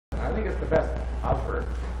think it's the best I've heard.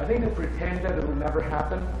 I think to pretend that it'll never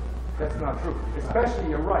happen, that's not true. Especially,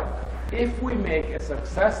 you're right. If we make a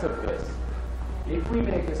success of this,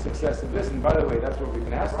 and by the way, that's what we've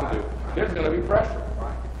been asked to do, there's going to be pressure.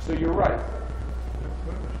 So you're right.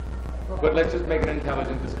 But let's just make an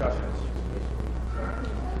intelligent discussion.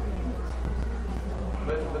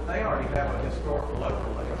 But they already have a historical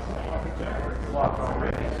local block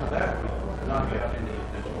already, so that would not have any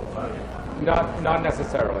additional funding. Not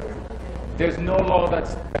necessarily. There's no law that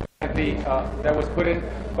was put in.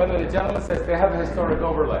 By the way, the gentleman says they have a historic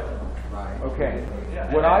overlay. Okay.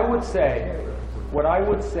 What I would say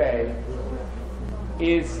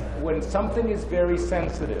is when something is very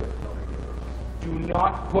sensitive, do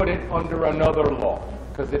not put it under another law,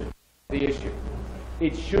 because it's the issue.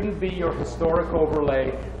 It shouldn't be your historic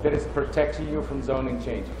overlay that is protecting you from zoning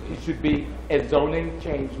changes. It should be a zoning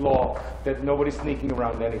change law that nobody's sneaking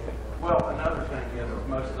around anything. Well, another thing is that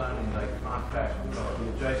most zoning, they contact the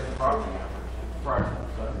adjacent property owners prior to the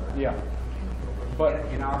zoning. Yeah. But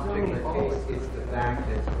in our particular case, it's the fact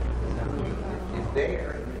that something is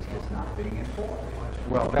there, it's just not being enforced.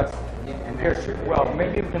 well, that's well,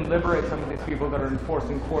 maybe we can liberate some of these people that are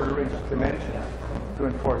enforcing quarter-inch dimensions to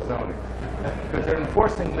enforce zoning, because they're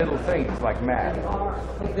enforcing little things like mad.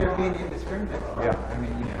 They're being indiscriminate. Yeah. I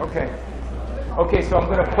mean, you know. Okay. Okay, so I'm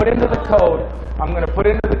going to put into the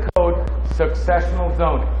code, successional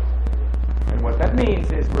zoning. And what that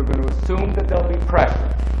means is we're going to assume that there'll be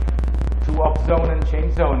pressure to upzone and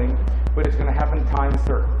change zoning, but it's going to happen time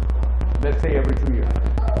certain. Let's say every 2 years.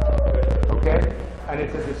 Okay? And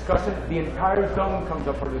it's a discussion, the entire zone comes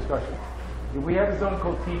up for discussion. We have a zone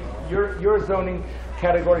called your zoning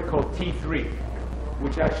category called T3,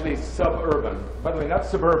 which actually is suburban. By the way, not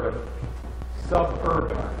suburban,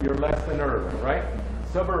 suburban. You're less than urban, right?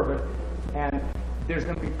 Suburban. And there's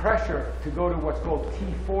going to be pressure to go to what's called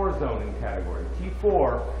T4 zoning category.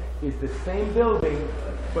 T4 is the same building,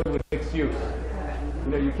 but with mixed use.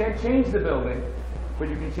 You know, you can't change the building, but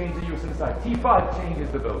you can change the use inside. T5 changes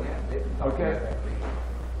the building. Okay?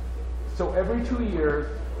 So every 2 years,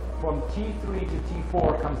 from T3 to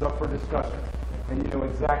T4 comes up for discussion. And you know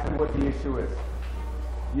exactly what the issue is.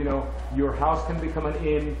 You know, your house can become an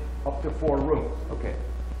inn up to 4 rooms. Okay.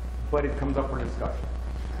 But it comes up for discussion.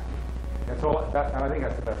 That's all, and I think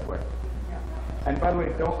that's the best way. And by the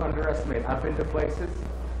way, don't underestimate. I've been to places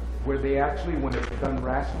where they actually, when it's done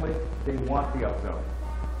rationally, they want the upzone.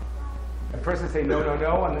 At first they say, no, no,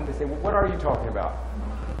 no, and then they say, well, what are you talking about?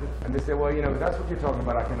 And they say, well, you know, that's what you're talking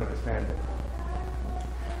about, I can understand it.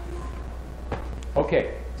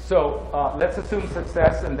 Okay, so let's assume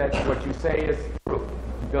success, and that what you say is true.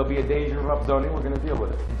 There'll be a danger of upzoning, we're going to deal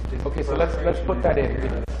with it. Okay, so let's put that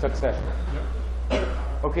in succession.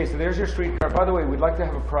 Okay, so there's your streetcar. By the way, we'd like to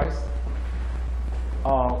have a price,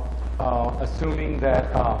 assuming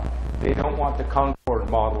that they don't want the Concorde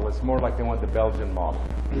model. It's more like they want the Belgian model.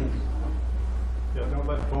 Yeah, don't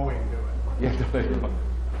let Boeing do it. Yeah, don't let Boeing.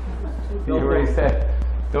 You already said,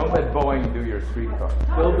 don't let Boeing do your streetcar.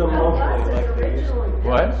 Build them locally like they used to.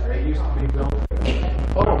 What? They used to be built.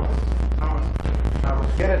 Oh,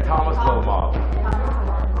 get a Thomasville model.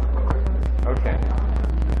 Okay.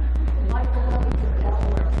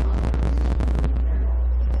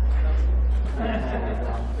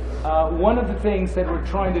 One of the things that we're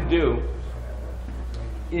trying to do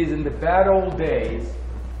is, in the bad old days,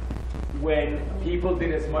 when people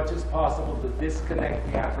did as much as possible to disconnect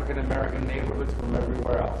the African American neighborhoods from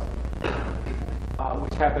everywhere else,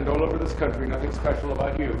 which happened all over this country, nothing special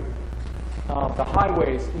about you. The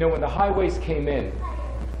highways, you know, when the highways came in,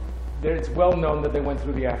 it's well known that they went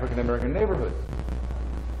through the African American neighborhoods.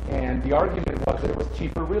 And the argument was that it was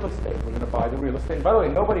cheaper real estate. We're going to buy the real estate. And by the way,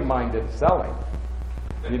 nobody minded selling.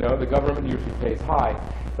 You know, the government usually pays high.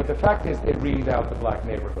 But the fact is, it reamed out the black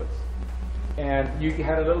neighborhoods. And you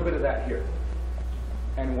had a little bit of that here.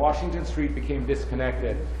 And Washington Street became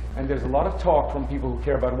disconnected. And there's a lot of talk from people who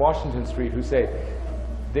care about Washington Street who say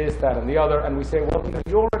this, that, and the other. And we say, well, you know,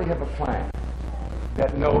 you already have a plan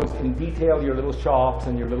that knows in detail your little shops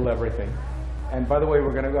and your little everything. And by the way,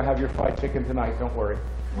 we're going to go have your fried chicken tonight. Don't worry.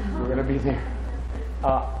 We're going to be there.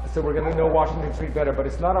 So we're going to know Washington Street better. But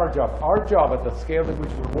it's not our job. Our job at the scale at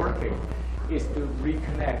which we're working is to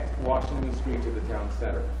reconnect Washington Street to the town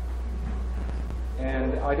center.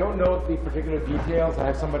 And I don't know the particular details. I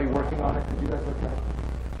have somebody working on it. Could you guys look at it?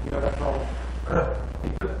 You know, that's all.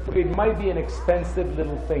 It might be an expensive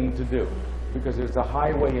little thing to do because there's a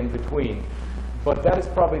highway in between. But that is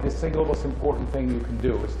probably the single most important thing you can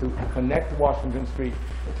do, is to connect Washington Street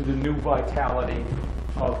to the new vitality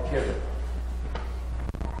of Kivett.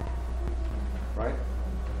 Right?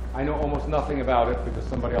 I know almost nothing about it because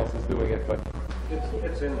somebody else is doing it, but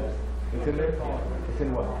It's in there. it's in there? It's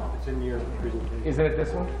in what? It's in your presentation. Isn't it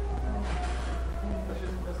this one?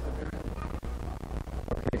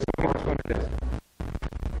 Okay, so which one it is?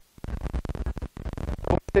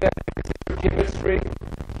 This is Kibbutz Street.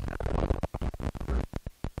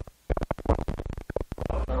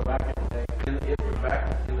 Back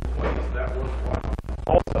in the 20s, that was one.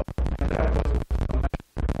 Also, That was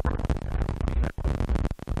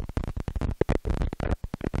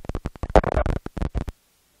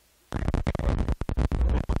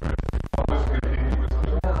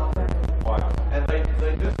and they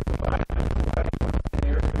just combined it.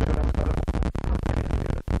 Years ago.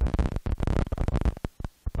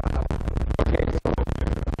 okay, so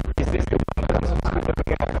is this the one that I'm supposed to be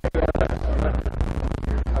looking at?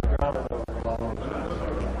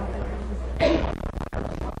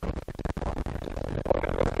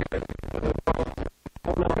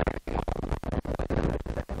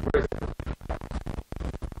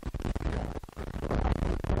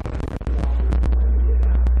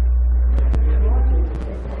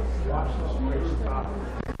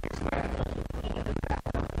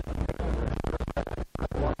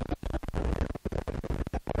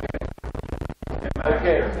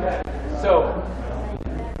 Okay, so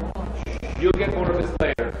you'll get more of this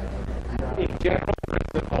later. In general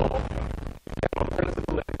principle is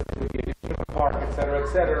with the addition of a park, et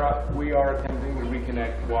cetera, we are attempting to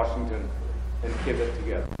reconnect Washington and Kibbutz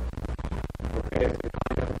together. Okay, so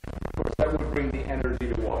of course that would bring the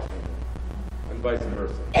energy to Washington, and vice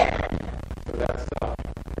versa. So that's a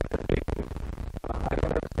big move. I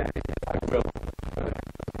don't understand it. I will.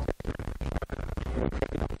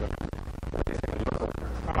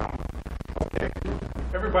 Okay.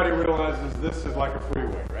 Everybody realizes this is like a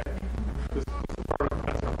freeway, right? This is part of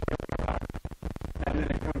Pennsylvania. And then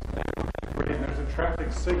it comes down that grade, and there's a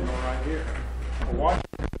traffic signal right here. Well,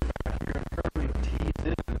 Washington is back here and currently tees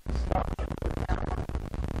in and stops.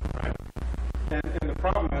 Right? And the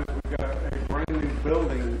problem is we've got a brand new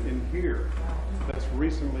building in here that's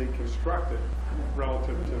recently constructed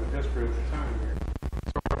relative to the history of the time here.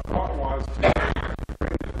 So our thought was to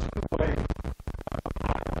bring the two-way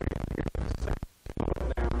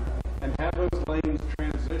down and have those lanes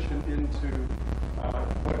transition into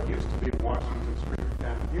what used to be Washington Street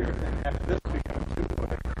down here, and have this become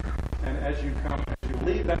two-way. And as you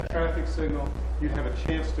leave that traffic signal, you have a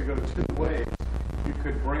chance to go two ways. You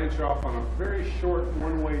could branch off on a very short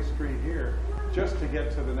one-way street here just to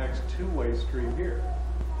get to the next two-way street here.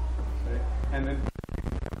 Okay? And then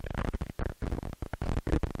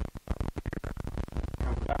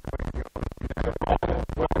come that way.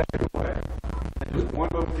 Two-way. And just one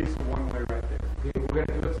little piece of one-way right there. Okay,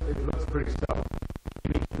 it looks pretty subtle.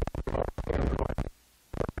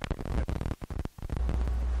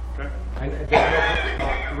 Okay? And there's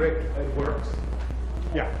no, Rick, it works.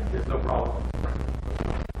 Yeah. There's no problem.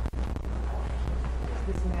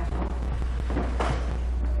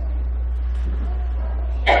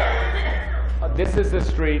 This is the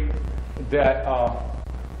street that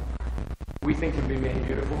we think can be made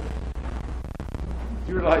beautiful.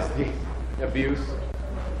 Do you realize the abuse?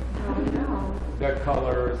 The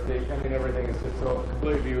colors, everything is just so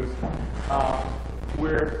completely abused.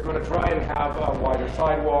 We're going to try and have wider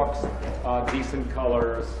sidewalks, decent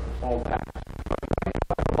colors, all that.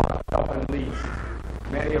 And least,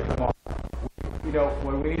 many of them are. You know,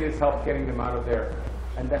 what we need is help getting them out of there,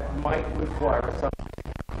 and that might require some.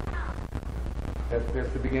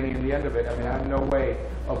 There's the beginning and the end of it. I mean, I have no way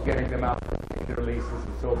of getting them out in their leases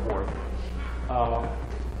and so forth.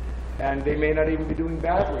 And they may not even be doing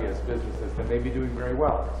badly as businesses. They may be doing very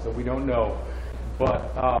well. So we don't know.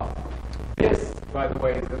 But this, by the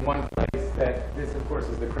way, is the one place that this, of course,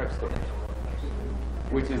 is the crepe store,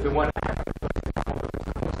 which is the one.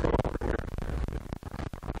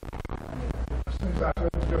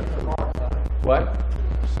 What?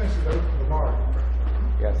 Since it's open to the market.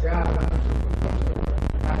 Yes.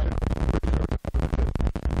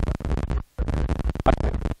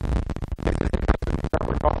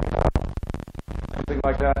 We're talking about something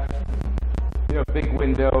like that. You know, big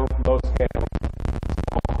window, low scale.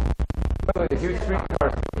 By the way, the huge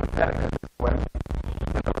streetcars that this way.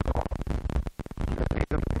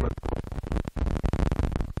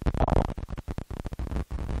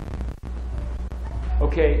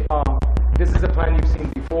 Okay, this is a plan you've seen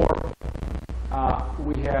before.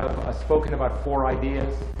 We have spoken about 4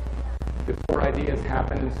 ideas. The 4 ideas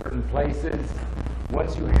happen in certain places.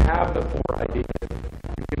 Once you have the 4 ideas,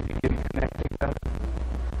 you can begin connecting them.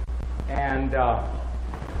 And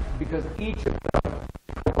because each of them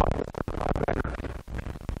provides a certain amount of energy.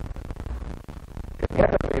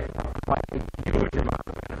 Together they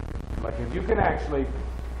because you can actually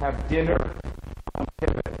have dinner on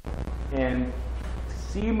pivot and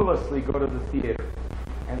seamlessly go to the theater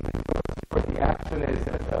and then go see where the action is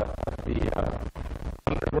at the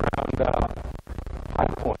underground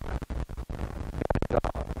High Point.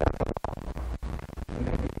 And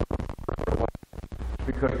then you go further away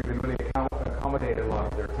because you can really accommodate a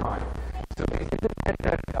lot of their time. So these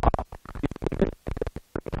independent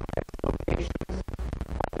locations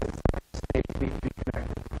state need to be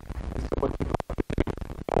connected. And so what people do,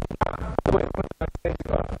 what I think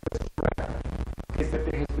about this threat is that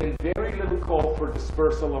there has been very little call for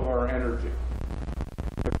dispersal of our energy.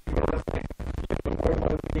 People are saying, what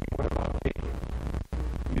about me? What about me?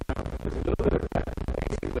 There's a little bit of that.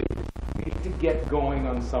 Basically, we need to get going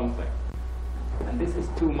on something. And this is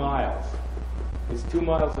 2 miles. It's 2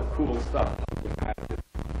 miles of cool stuff.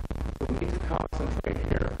 So we need to concentrate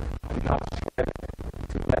here and not shed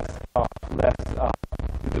to less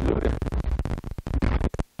dilutive.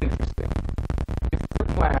 Interesting. This is a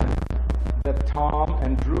plan that Tom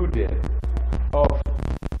and Drew did of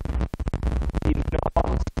the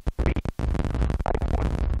non-street High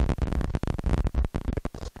Point.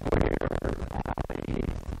 Squares,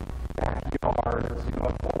 alleys, backyards, a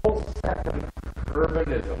whole second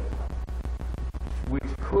urbanism,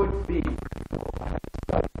 which could be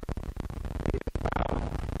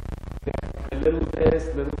a little this,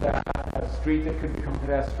 little that, a street that could become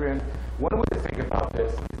pedestrian. One way to think about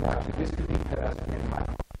this is actually this could be pedestrian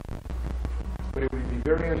highway. But it would be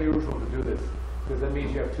very unusual to do this because that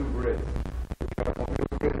means you have 2 grids. You have one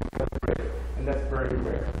grid and another grid, and that's very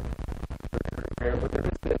rare. Very rare, but there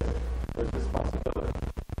is this. There's this possibility.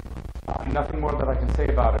 Nothing more that I can say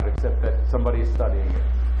about it except that somebody is studying it.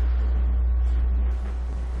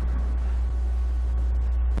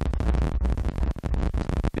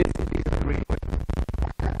 These are the greenways.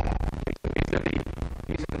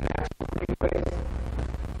 These are the natural greenways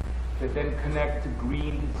that then connect to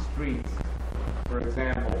green streets, for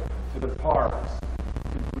example, to the parks,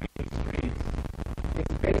 to green streets.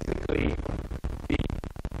 It's basically the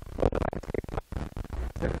landscape plan.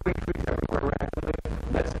 Instead of green trees everywhere randomly,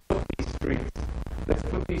 let's put these trees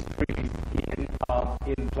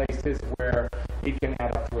in places where it can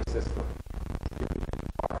add up to a system.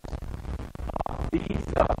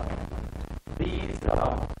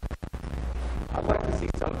 I'd like to see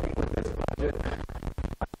something with this budget.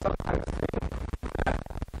 I sometimes think that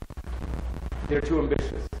they're too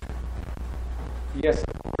ambitious. Yes,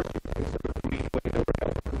 of course, you can sort of greenway the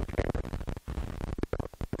rail to compare.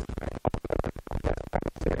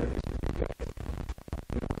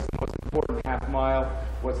 What's the most important half mile?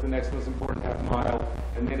 What's the next most important half mile?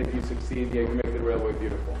 And then if you succeed, yeah, you make the railway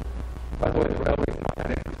beautiful. By the way, the railway is not that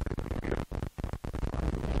interesting.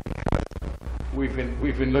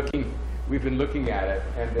 We've been looking at it,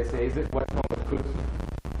 and they say, is it what's wrong with Kutz?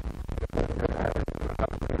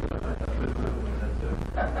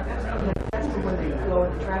 That's the one that go in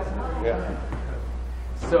the traffic. Yeah.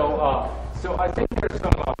 So I think there's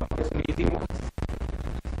some easy ones.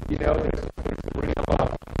 There's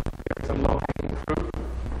some low-hanging fruit.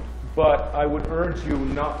 But I would urge you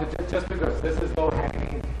not to just because this is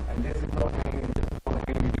low-hanging and this is low-hanging and this is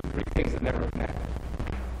low-hanging, you do 3 things that never connect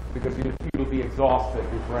because you'll be exhausted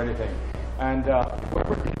before anything. And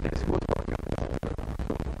whoever did this was working on this.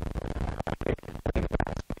 I think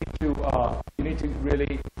you need to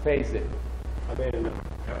really phase it.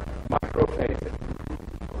 Micro-phase it.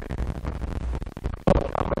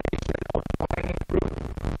 Combination of low-hanging fruit.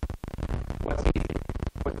 What's easy?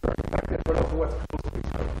 What's very effective, but also what's close to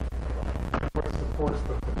each other. What supports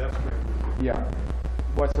the pedestrian? Yeah.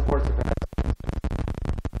 What supports the pedestrian?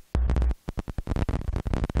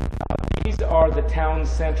 These are the town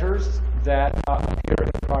centers that appear in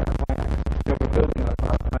the prior plan. We're building a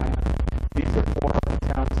prior plan. These are 4 of the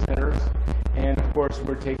town centers, and of course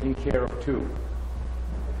we're taking care of 2.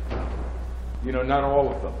 Not all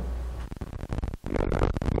of them. More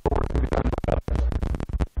work to be done with others.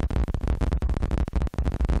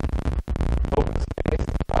 Open space.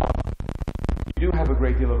 You do have a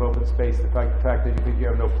great deal of open space. The fact that you think you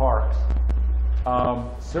have no parks.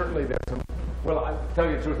 Certainly there's some. Well, I tell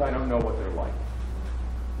you the truth, I don't know what they're like.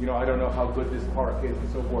 I don't know how good this park is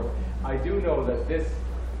and so forth. I do know that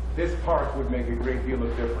this park would make a great deal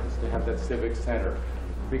of difference to have that civic center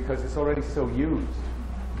because it's already so used.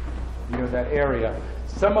 That area.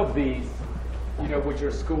 Some of these, which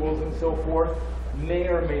are schools and so forth, may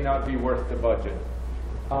or may not be worth the budget.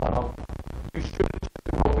 You shouldn't just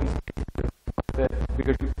do open space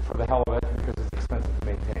because for the hell of it, because it's expensive to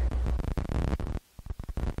maintain.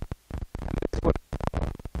 And this one,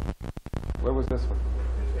 where was this one?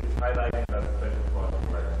 It's highlighting the special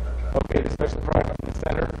project. Okay, the special project in the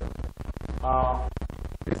center.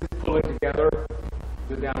 This is pulling together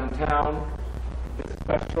the downtown. The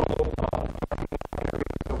special parking lot area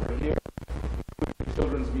is over here. The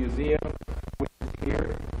Children's Museum, which is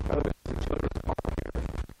here. By the way, there's a children's park here.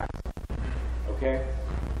 Okay.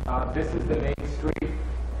 This is the main street.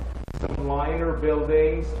 Some liner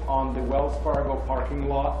buildings on the Wells Fargo parking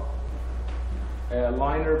lot. A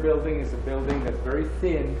liner building is a building that's very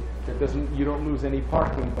thin, that you don't lose any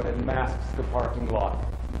parking, but it masks the parking lot,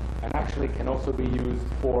 and actually can also be used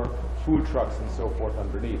for food trucks and so forth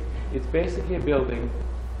underneath. It's basically a building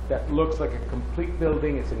that looks like a complete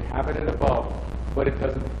building. It's inhabited above, but it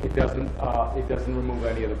doesn't remove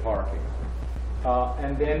any of the parking.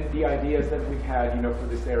 And then the ideas that we've had, for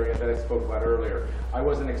this area that I spoke about earlier. I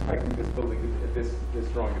wasn't expecting this building, this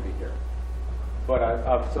drawing to be here. But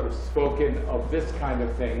I've sort of spoken of this kind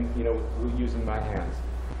of thing, using my hands.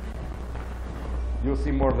 You'll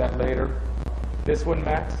see more of that later. This one,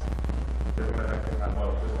 Max? This one is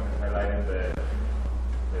highlighting the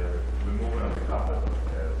removal of the couplet.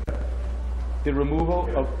 The removal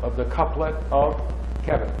of the couplet of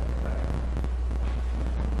Kevin.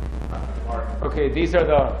 Okay, these are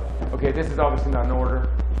this is obviously not in order.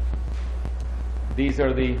 These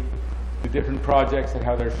are the different projects and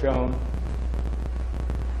how they're shown.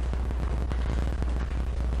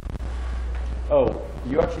 Oh,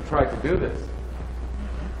 you actually tried to do this.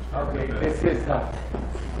 Okay, this is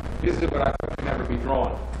what I thought could never be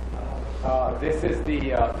drawn. This is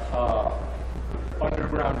the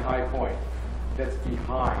underground High Point that's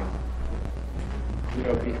behind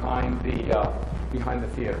the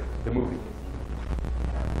theater, the movie.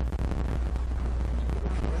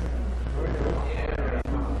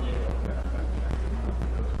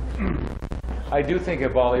 I do think a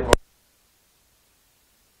volleyball.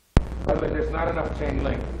 By the way, there's not enough chain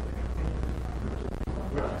link.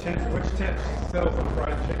 Which tent sells the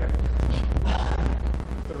fried chicken?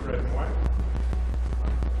 The red and white?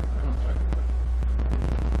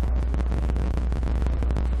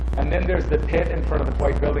 And then there's the pit in front of the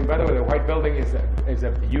white building. By the way, the white building is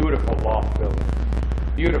a beautiful loft building.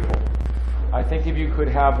 Beautiful. I think if you could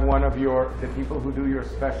have one of the people who do your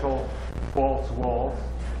special false walls,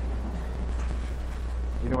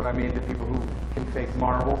 you know what I mean, the people who can fake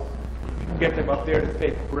marble, get them up there to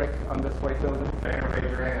fake brick on this white building. Raise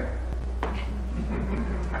your hand.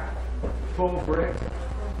 Full brick,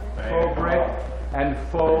 and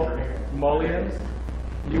faux mullions.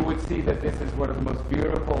 You would see that this is one of the most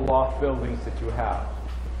beautiful loft buildings that you have.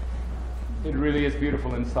 It really is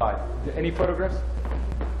beautiful inside. Any photographs?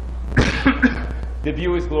 The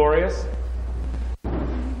view is glorious.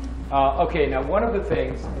 Okay, now one of the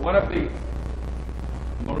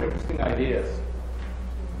more interesting ideas,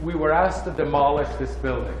 we were asked to demolish this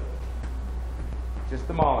building. Just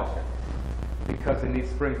demolish it, because it needs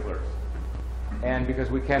sprinklers, and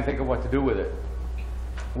because we can't think of what to do with it.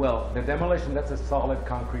 Well, the demolition, that's a solid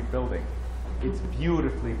concrete building. It's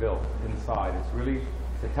beautifully built inside. It's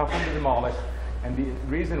a tough one to demolish, and the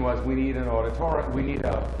reason was we need an auditorium, we need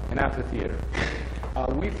an amphitheater.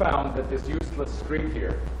 We found that this useless street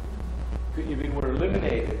here, if it were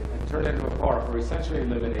eliminated and turned into a park, or essentially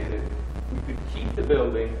eliminated, we could keep the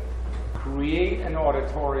building, create an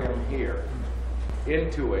auditorium here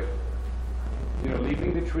into it,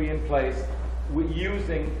 leaving the tree in place,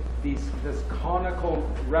 using this conical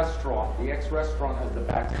restaurant, the ex-restaurant as the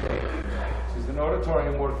backstage. So there's an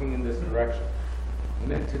auditorium working in this direction. And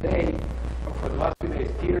then today, for the last few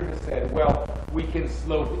days, Peter has said, well, we can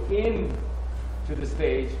slope in to the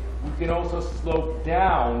stage. We can also slope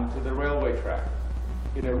down to the railway track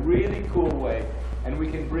in a really cool way. And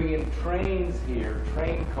we can bring in trains here,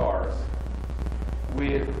 train cars,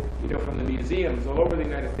 with, from the museums all over the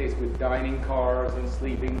United States, with dining cars and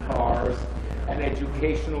sleeping cars and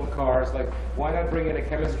educational cars. Like, why not bring in a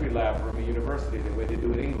chemistry lab from a university the way they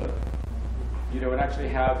do in England? And actually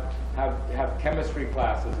have chemistry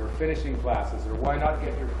classes or finishing classes, or why not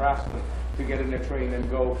get your craftsmen to get in a train and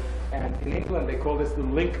go? And in England, they call this the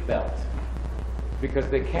link belt, because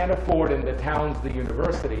they can't afford in the towns the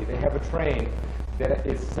university. They have a train that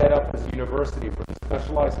is set up as a university for the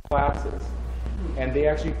specialized classes, and they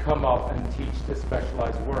actually come up and teach the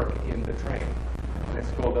specialized work in the train. And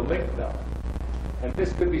it's called a link belt. And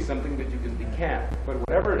this could be something that you can decant, but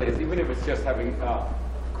whatever it is, even if it's just having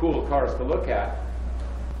cool cars to look at,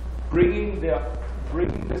 bringing the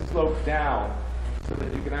slope down so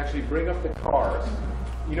that you can actually bring up the cars.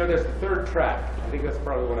 There's the third track. I think that's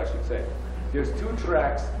probably what I should say. There's two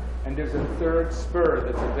tracks, and there's a third spur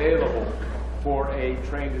that's available for a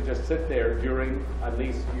train to just sit there during at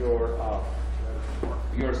least your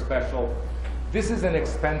special This is an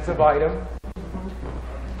expensive item,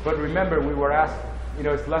 but remember we were asked, you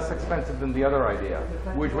know, it's less expensive than the other idea,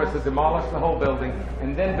 which was to demolish the whole building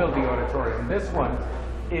and then build the auditorium. This one,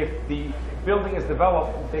 if the building is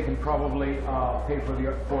developed, they can probably pay for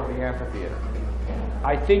the amphitheater.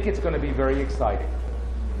 I think it's going to be very exciting.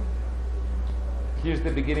 Here's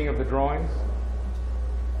the beginning of the drawings.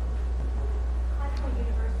 High Point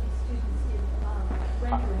University students did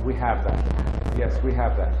rendering. We have that. Yes, we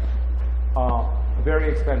have that. Very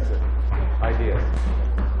expensive ideas.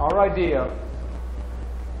 Our idea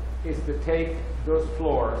is to take those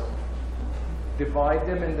floors, divide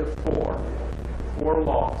them into four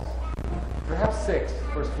lofts, perhaps 6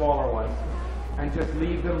 for smaller ones, and just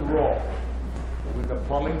leave them raw with the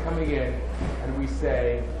plumbing coming in, and we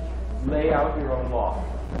say, lay out your own loft.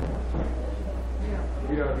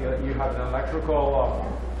 You know, you have an electrical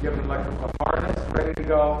harness ready to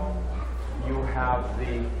go. You have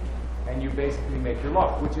and you basically make your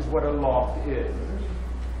loft, which is what a loft is.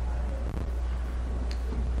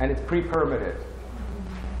 And it's pre-permitted.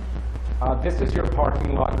 This is your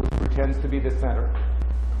parking lot, which pretends to be the center.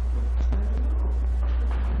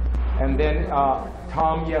 And then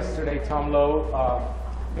Tom Lowe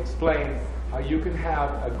explained how you can have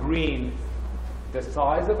a green the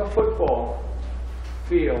size of a football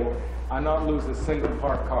field and not lose a single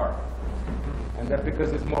parked car. And that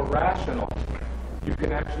because it's more rational, you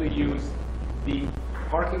can actually use the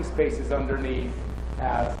parking spaces underneath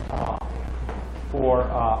as for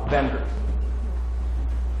vendors.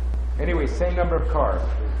 Anyway, same number of cars.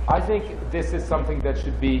 I think this is something that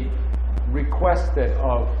should be requested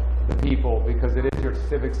of the people because it is your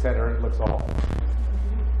civic center and it looks awful.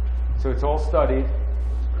 So it's all studied.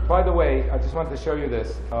 By the way, I just wanted to show you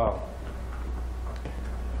this.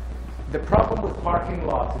 The problem with parking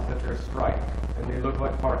lots is that they're striped and they look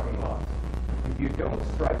like parking lots. If you don't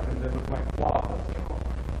stripe them, they look like plazas.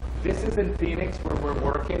 This is in Phoenix where we're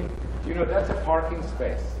working. You know, that's a parking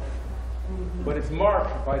space. But it's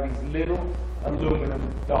marked by these little aluminum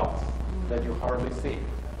dots that you hardly see.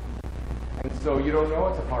 And so you don't know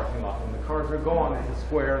it's a parking lot. When the cars are gone, it's a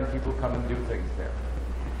square and people come and do things there.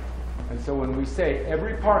 And so when we say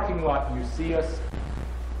every parking lot you see us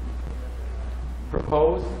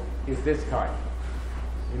propose is this kind.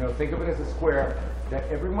 You know, think of it as a square that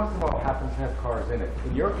every once in a while happens to have cars in it.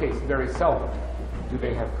 In your case, very seldom do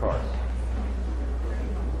they have cars.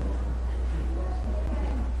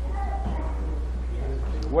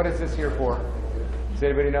 What is this here for? Does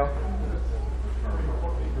anybody know?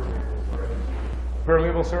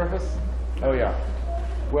 Permeable surface? Oh yeah.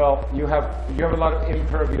 Well, you have a lot of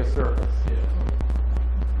impervious surface.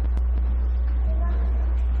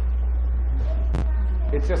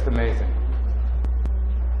 It's just amazing.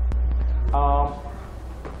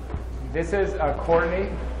 This is Courtney,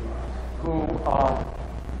 who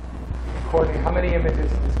Courtney. How many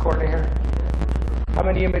images is Courtney here? How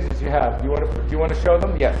many images do you have? Do you want to show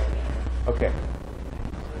them? Yes. Okay.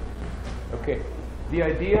 Okay. The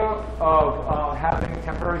idea of having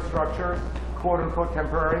temporary structures, quote unquote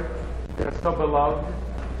temporary, that are so beloved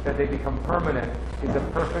that they become permanent is a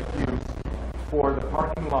perfect use for the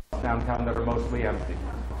parking lots downtown that are mostly empty.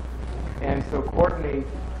 And so Courtney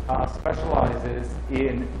specializes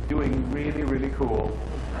in doing really, really cool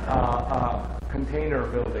container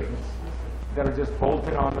buildings that are just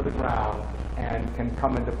bolted onto the ground and can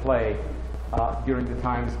come into play during the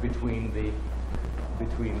times between the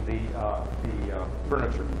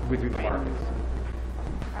furniture, between the markets.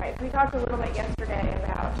 All right, we talked a little bit yesterday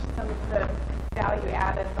about some of the value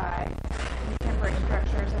added by temporary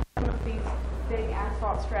structures, and some of these big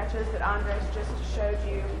asphalt stretches that Andres just showed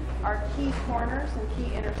you are key corners and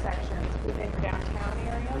key intersections within your downtown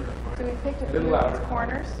area. So we picked a few of these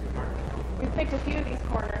corners. We picked a few of these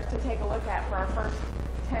corners to take a look at for our first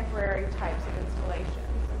temporary types of installations.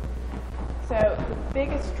 So the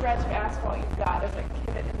biggest stretch of asphalt you've got is at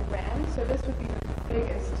Kivett and Wren. So this would be the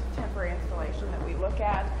biggest temporary installation that we look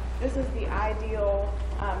at. This is the ideal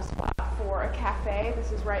spot for a cafe.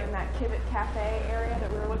 This is right in that Kivett Cafe area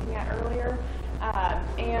that we were looking at earlier.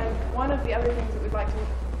 And one of the other things that we'd like to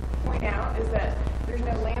point out is that there's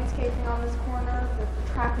no landscaping on this corner.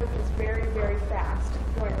 The traffic is very, very fast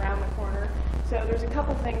going around the corner. So there's a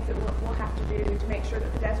couple things that we'll have to do to make sure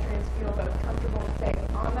that pedestrians feel both comfortable and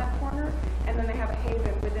safe on that corner, and then they have a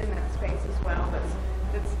haven within that space as well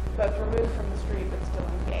that's both removed from the street but still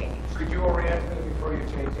engaged. Could you orient me before you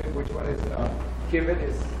change it? Which one is Kivett?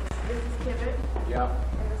 This is Kivett. Yeah.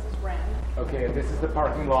 And this is Wren. Okay, and this is the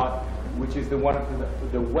parking lot, which is the one,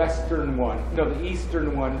 the western one, no, the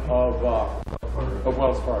eastern one of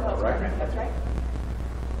Wells Fargo, right? That's right.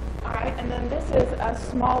 All right. right, and then this is a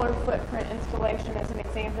smaller footprint installation as an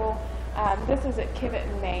example. This is at Kivett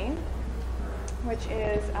in Maine, which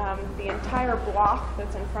is the entire block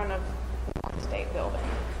that's in front of the North State Building.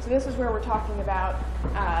 So this is where we're talking about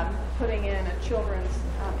putting in a children's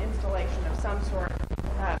installation of some sort,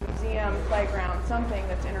 museum, playground, something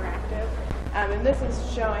that's interactive. And this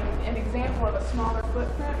is showing an example of a smaller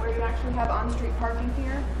footprint where you actually have on-street parking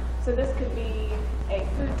here. So this could be a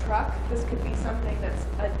food truck, this could be something that's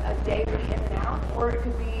a daily in and out, or it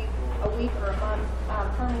could be a week or a month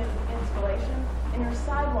permanent installation. And your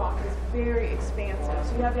sidewalk is very expansive.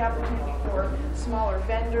 So you have the opportunity for smaller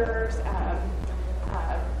vendors,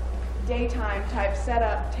 daytime type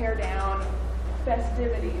setup, tear down,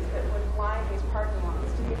 festivities that would line these parking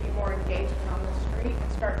lots to give you more engagement on the street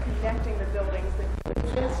and start connecting the buildings that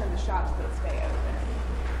exist and the shops that stay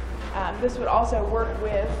open. This would also work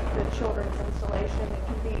with the children's installation. It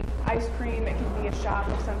can be ice cream, it can be a shop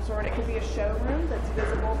of some sort, it could be a showroom that's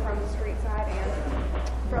visible from the street side and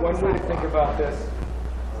from the One way to sidewalk. think about this,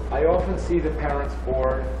 I often see the parents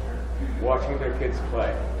bored watching their kids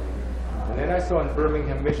play. And then I saw in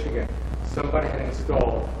Birmingham, Michigan, somebody had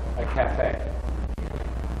installed a cafe.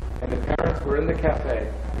 And the parents were in the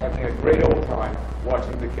cafe having a great old time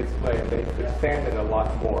watching the kids play, and they could stand it a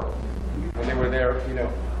lot more. And they were there,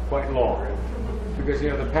 quite long. Because,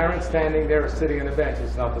 the parents standing there or sitting on the bench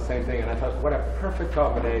is not the same thing. And I thought, what a perfect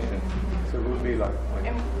combination. So it would be like.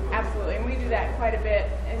 Absolutely, and we do that quite a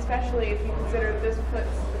bit, especially if you consider this puts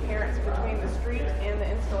the parents between the street and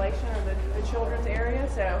the installation or the children's area.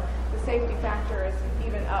 So the safety factor is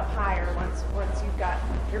even up higher once you've got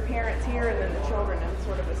your parents here and then the children and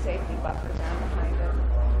sort of a safety buffer down behind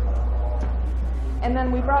it. And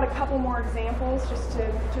then we brought a couple more examples just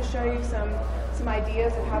to show you some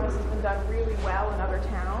ideas of how this has been done really well in other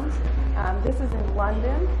towns. This is in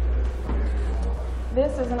London.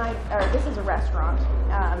 This is a restaurant.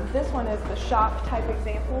 This one is the shop type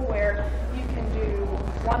example where you can do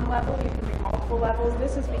one level, you can do multiple levels.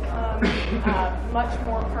 This has become much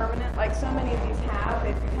more permanent. Like so many of these have,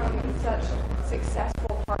 they've become such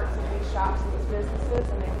successful parts of these shops and these businesses,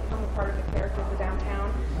 and they become a part of the character of the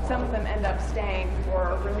downtown. Some of them end up staying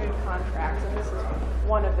for renewed contracts, and this is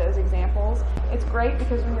one of those examples. It's great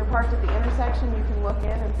because when you're parked at the intersection, you can look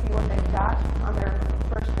in and see what they've got on their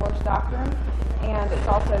first floor stockroom. And it's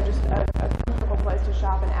also just a comfortable place to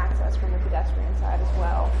shop and access from the pedestrian side as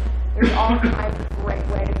well. There's all kinds of great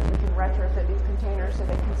ways that we can retrofit these containers so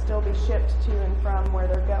they can still be shipped to and from where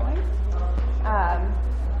they're going. And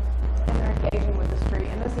they're engaging with the street.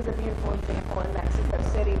 And this is a beautiful example in Mexico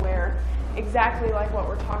City where exactly like what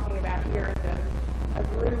we're talking about here, a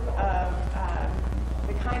group of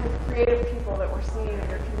the kind of creative people that we're seeing in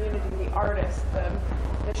your community, the artists,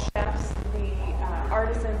 the chefs, the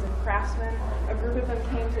artisans and craftsmen, a group of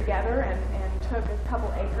them came together and took a couple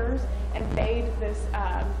acres and made this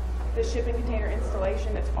shipping container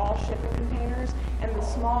installation. It's all shipping containers, and the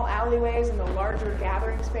small alleyways and the larger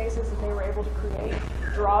gathering spaces that they were able to create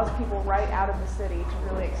draws people right out of the city to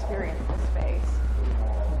really experience this space.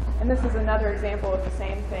 And this is another example of the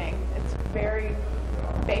same thing. It's very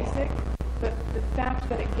basic, but the fact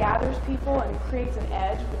that it gathers people and creates an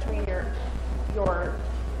edge between your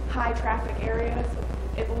high traffic areas,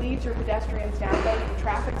 it leads your pedestrians down both the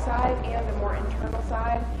traffic side and the more internal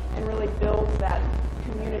side, and really builds that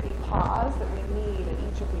community pause that we need at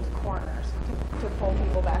each of these corners to pull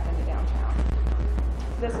people back into downtown.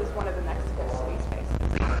 This is one of the Mexico City spaces.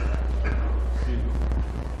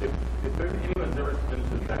 If anyone's ever been to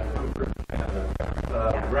Vancouver,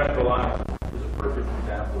 Granville Island is a perfect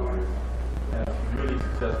example. And it's really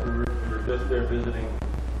successful. We were just there visiting,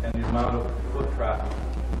 and the amount of foot traffic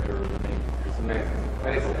there is amazing. It's amazing.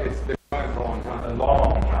 And it's been going for a long time. A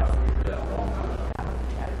long time. Yeah, a long time.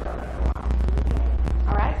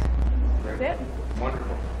 All right, that's it.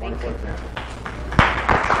 Wonderful. Thank Wonderful you. example.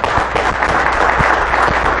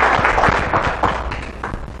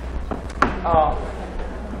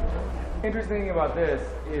 Interesting thing about this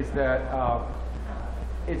is that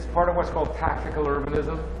it's part of what's called tactical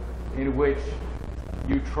urbanism, in which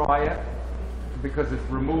you try it because it's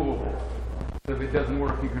removable. So if it doesn't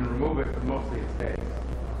work, you can remove it, but mostly it stays.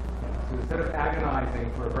 So instead of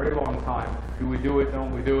agonizing for a very long time, do we do it,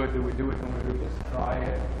 don't we do it, do we do it, don't we do it, just try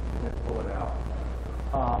it and pull it out.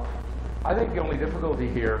 I think the only difficulty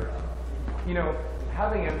here,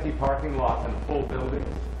 having empty parking lots and full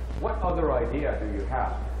buildings, what other idea do you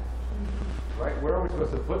have? Right? Where are we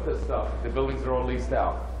supposed to put this stuff? The buildings are all leased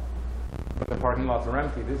out, but the parking lots are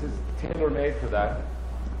empty. This is tailor-made for that.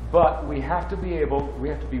 But we have to be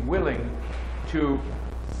willing to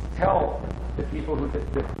tell the people who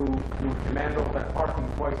demand all that parking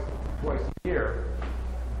twice twice a year,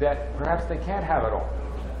 that perhaps they can't have it all.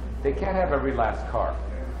 They can't have every last car.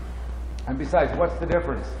 And besides, what's the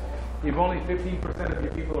difference? If only 15% of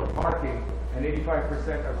your people are parking and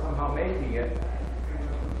 85% are somehow making it,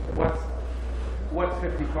 what's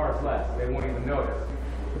 50 cars less? They won't even notice.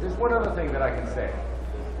 But there's one other thing that I can say.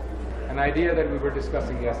 An idea that we were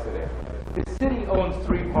discussing yesterday. The city owns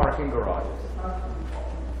 3 parking garages.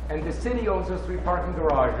 And the city owns those 3 parking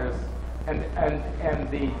garages, and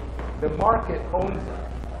the market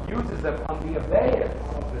uses them on the abeyance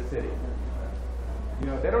of the city. You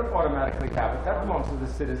know, they don't automatically have it. That belongs to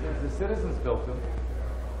the citizens. The citizens built them.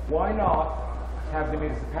 Why not have the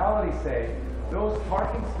municipality say, those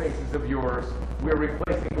parking spaces of yours, we're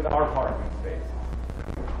replacing with our parking spaces?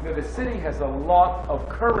 You know, the city has a lot of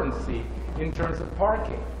currency in terms of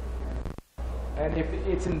parking. And if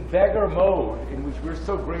it's in beggar mode, in which we're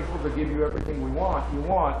so grateful to give you everything you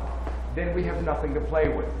want, then we have nothing to play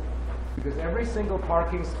with. Because every single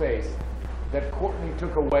parking space that Courtney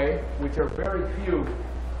took away, which are very few,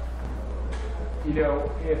 you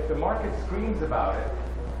know, if the market screams about it,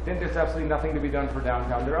 then there's absolutely nothing to be done for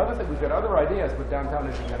downtown. There are other things, we've got other ideas, but downtown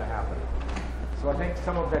isn't going to happen. So I think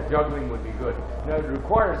some of that juggling would be good. Now, it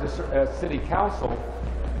requires a city council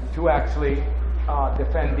to actually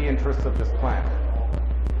defend the interests of this plan.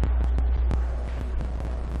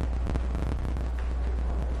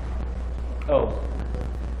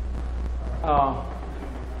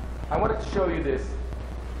 I wanted to show you this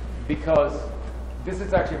because this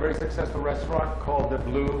is actually a very successful restaurant called the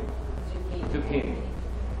Blue Zucchini.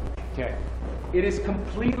 Okay. It is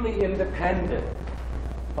completely independent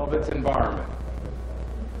of its environment.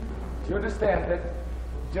 Do you understand that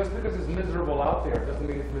just because it's miserable out there doesn't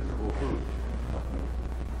mean it's miserable food?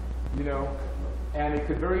 You know? And it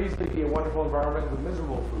could very easily be a wonderful environment with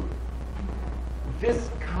miserable food. This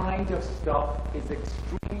kind of stuff is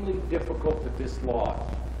extremely difficult to dislodge.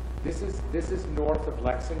 This is north of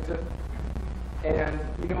Lexington, and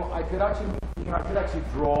you know I could actually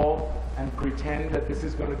draw and pretend that this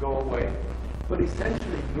is going to go away, but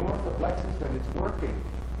essentially north of Lexington it's working.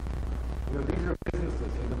 You know, these are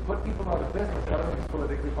businesses, and to put people out of business, I don't think it's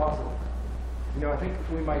politically possible. You know, I think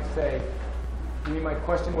we might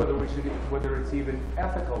question whether it's even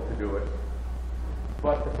ethical to do it,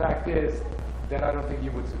 but the fact is that I don't think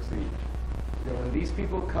you would succeed. You know, when these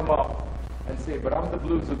people come up and say, but I'm the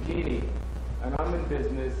Blue Zucchini, and I'm in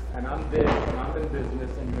business, and I'm this, and I'm in business,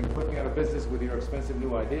 and you're going to put me out of business with your expensive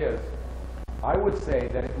new ideas, I would say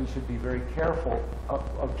that we should be very careful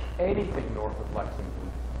of anything north of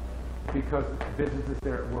Lexington, because business is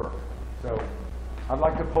there at work. So I'd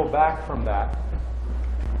like to pull back from that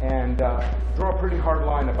and draw a pretty hard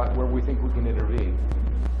line about where we think we can intervene.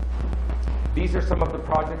 These are some of the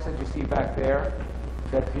projects that you see back there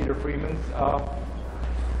that Peter Freeman's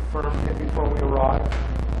firm did before we arrived.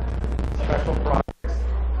 Special projects.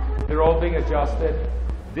 They're all being adjusted.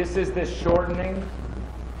 This is the shortening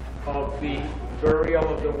of the burial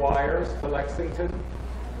of the wires to Lexington.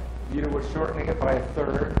 You know, we're shortening it by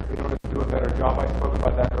 1/3 in order to do a better job. I spoke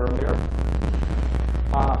about that earlier.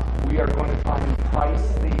 We are going to try and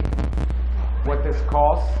price what this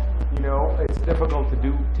costs. You know, it's difficult to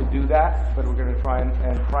do that, but we're going to try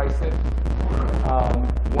and price it.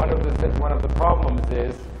 One of the problems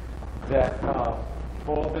is that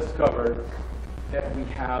Paul discovered that we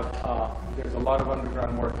have there's a lot of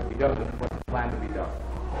underground work to be done and what's planned to be done,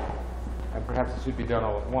 and perhaps it should be done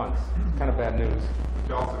all at once. It's kind of bad news.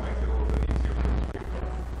 Which also makes it a little bit easier for the streetcar.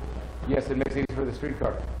 Yes, it makes it easier for the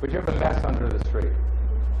streetcar, but you have a mess under the street.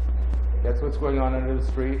 That's what's going on under the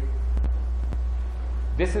street.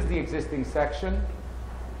 This is the existing section.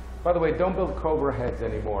 By the way, don't build Cobra heads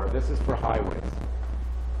anymore. This is for highways.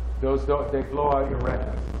 They blow out your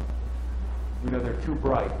retinas. You know, they're too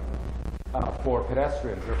bright for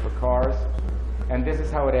pedestrians or for cars. And this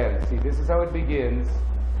is how it ends. See, this is how it begins,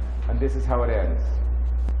 and this is how it ends,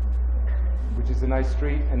 which is a nice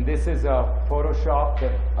street. And this is a Photoshop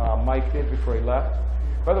that Mike did before he left.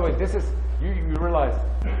 By the way, this is, you realize,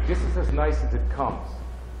 this is as nice as it comes.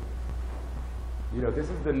 You know, this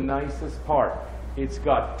is the nicest part. It's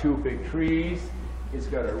got 2 big trees. It's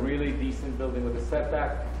got a really decent building with a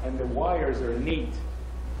setback, and the wires are neat.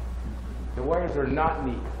 The wires are not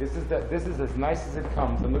neat. This is as nice as it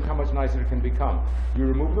comes, and look how much nicer it can become. You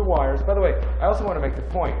remove the wires. By the way, I also want to make the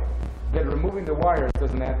point that removing the wires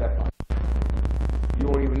doesn't add that much. You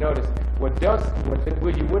won't even notice. What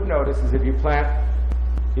you would notice is if you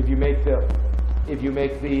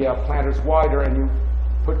make the planters wider and you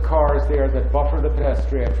put cars there that buffer the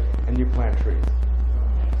pedestrian, and you plant trees.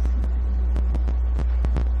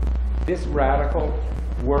 This radical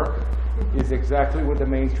work is exactly what the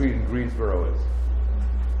Main Street in Greensboro is.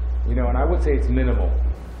 You know, and I would say it's minimal.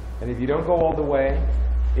 And if you don't go all the way,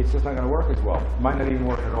 it's just not going to work as well. It might not even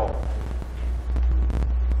work at all.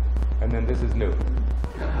 And then this is new.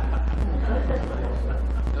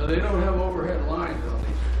 No, they don't have overhead lines on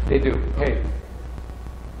these. They do. Hey,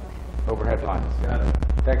 overhead lines. Got it.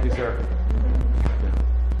 Thank you, sir.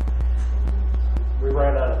 We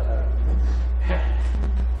ran out of time.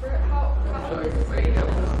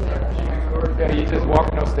 Yeah, you just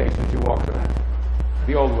walk, no stations, you walk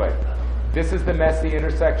the old way. This is the messy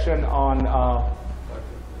intersection on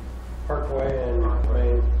Parkway and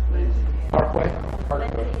Main. Parkway?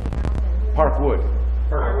 Parkway. Parkwood.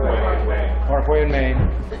 Parkway and Main.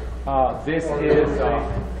 This is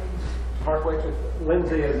Parkway to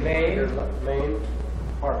Lindsay is Main. Main.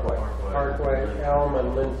 Parkway. Parkway, Elm,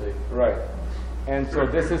 and Lindsay. Right. And so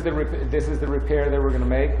this is the repair that we're going to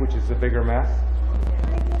make, which is a bigger mess.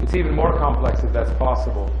 It's even more complex if that's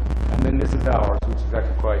possible. And then this is ours, which is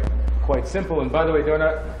actually quite simple. And by the way,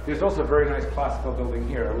 there's also a very nice classical building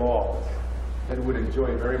here, a law, that would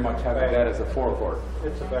enjoy very much having that as a forecourt.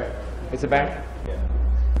 It's a bank. It's a bank? Yeah.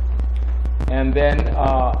 And then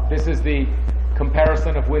this is the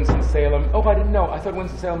comparison of Winston-Salem. Oh, I didn't know. I thought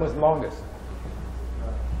Winston-Salem was the longest.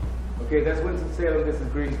 Okay, that's Winston-Salem. This is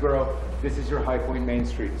Greensboro. This is your High Point Main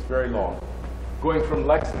Street. It's very long. Going from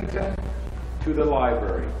Lexington to the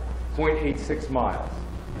library, 0.86 miles.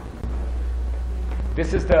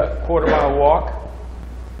 This is the quarter-mile walk.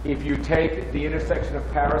 If you take the intersection of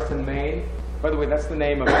Paris and Main, by the way, that's the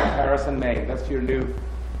name of it, Paris and Main. That's your new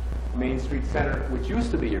Main Street Center, which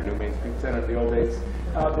used to be your new Main Street Center in the old days.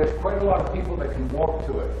 There's quite a lot of people that can walk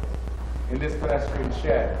to it in this pedestrian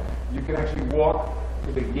shed. You can actually walk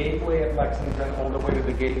to the gateway at Lexington all the way to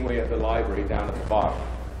the gateway at the library down at the bottom.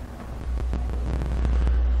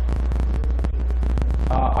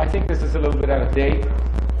 I think this is a little bit out of date.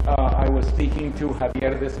 I was speaking to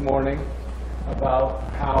Javier this morning about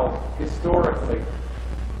how historically,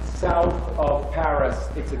 south of Paris,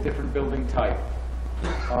 it's a different building type.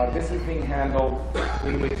 This is being handled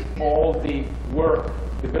in which all the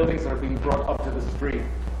buildings are being brought up to the street.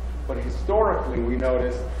 But historically, we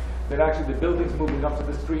noticed that actually the buildings moving up to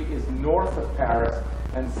the street is north of Paris,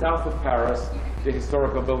 and south of Paris, the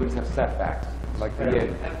historical buildings have setbacks, like the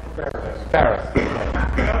inn. Paris.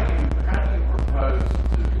 How do you propose to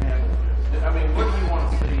handle this? I mean, what do you want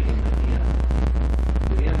to see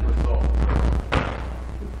in the end result?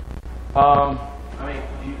 I mean,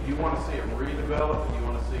 do you want to see it redeveloped? Do you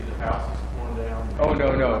want to see the houses torn down? Oh,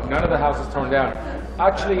 no. None of the houses torn down.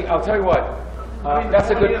 Actually, I'll tell you what. That's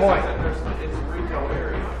a good point. It's a retail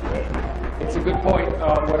area. It's a good point.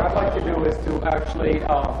 What I'd like to do is to actually,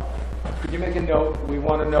 could you make a note? We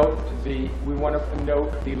want to note the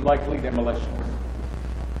likely demolitions.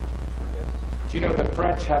 Do you know the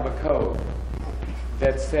French have a code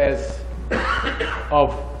that says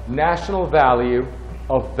of national value,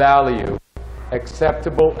 of value,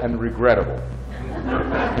 acceptable and regrettable.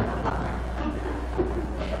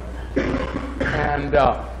 And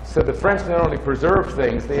so the French not only preserve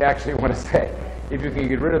things, they actually want to say, if you can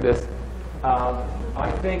get rid of this,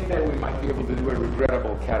 I think that we might be able to do a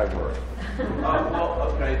regrettable category. Well,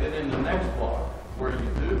 okay, then in the next block, where you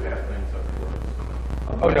do have things up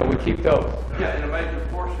close. Oh no, we keep those. Yeah, in a major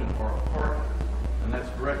portion or a part, and that's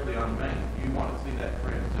directly on Main. Do you want to see that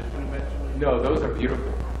transition eventually? No, those are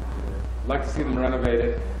beautiful. I'd like to see them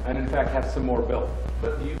renovated, and in fact have some more built.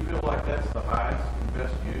 But do you feel like that's the highest and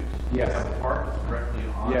best use? Yes. Have a park that's directly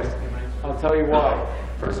on Yes. Main Street? I'll tell you why.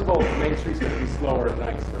 First of all, Main Street's going to be slower and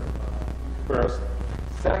nicer. First.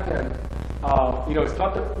 Second, it's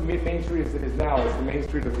not the Main Street as it is now, it's the Main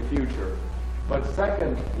Street of the future. But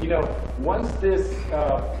second, once this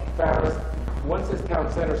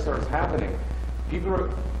town center starts happening,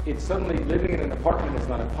 it's suddenly living in an apartment is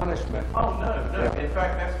not a punishment. Oh, no. Yeah. In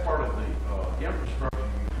fact, that's part of the infrastructure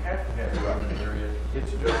you have to have throughout the area.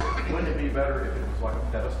 It's just, wouldn't it be better if it was like a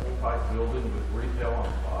pedestal type building with retail on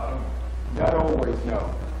the bottom? Not always,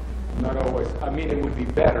 no. Not always. I mean, it would be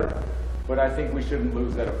better, but I think we shouldn't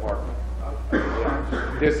lose that apartment.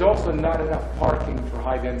 There's also not enough parking for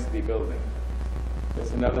high-density buildings.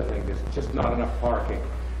 That's another thing. There's just not enough parking.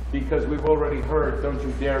 Because we've already heard, don't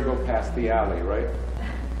you dare go past the alley, right?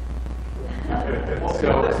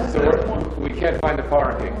 So we can't find the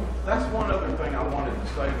parking. That's one other thing I wanted to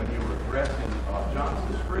say when you were addressing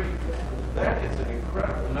Johnson Street. That is an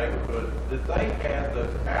incredible neighborhood that they had the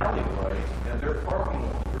alleyways and their parking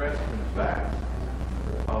was addressed in the back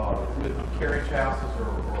with carriage houses or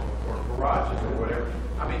garages or whatever.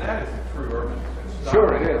 I mean, that is a true urban style. Sure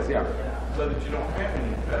it is, yeah. So that you don't have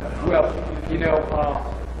any impediment. Well,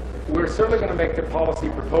 we're certainly going to make the policy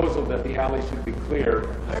proposal that the alley should be cleared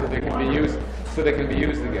so they can be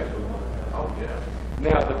used, again. Oh, yeah.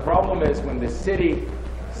 Now, the problem is when the city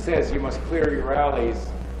says you must clear your alleys,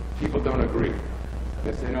 people don't agree.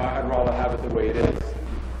 They say, no, I'd rather have it the way it is.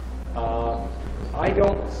 I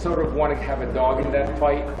don't sort of want to have a dog in that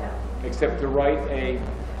fight, except to write a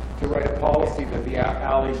policy that the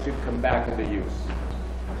alley should come back into use.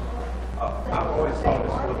 I've always thought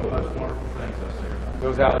it's one of the most wonderful things I see.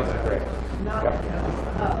 Those alleys are great.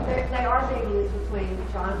 They are being used between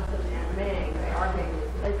Johnson and Maine. They are being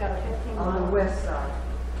used. They've got a 15-mile. On the west side.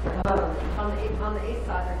 On the east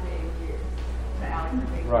side, they're being used. The alleys are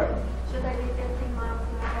being Right. used. Should they be 15 miles an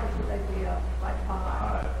hour, or should they be like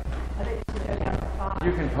 5? I think it should be up to 5.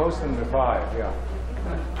 You can post them to 5, yeah.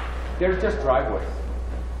 They're just driveways.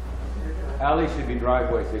 Alleys should be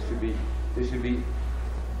driveways. They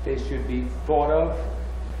should be thought of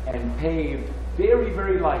and paved very,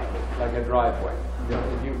 very lightly, like a driveway. You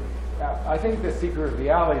know, I think the secret of the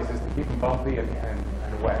alleys is to keep them bumpy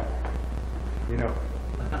and wet. You know,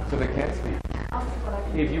 so they can't speed.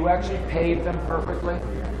 If you actually pave them perfectly,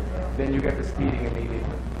 then you get the speeding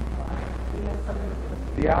immediately.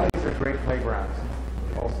 The alleys are great playgrounds,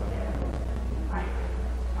 also.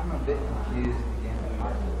 I'm a bit confused again.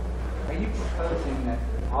 Are you proposing that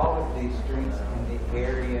all of these streets in the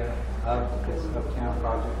area of this uptown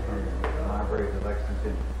project from the library to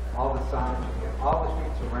Lexington, all the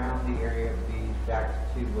streets around the area be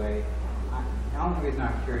back to two-way? The only reason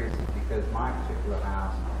I'm curious is because my particular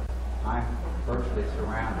house, I'm virtually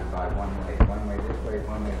surrounded by one way this way,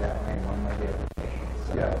 one way that way, and one way the other way.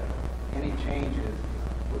 So any changes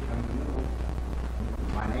would come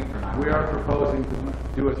to my neighbor and I. We are proposing to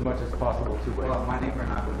do as much as possible two-way. Well, my neighbor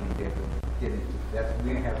and I wouldn't be able to get into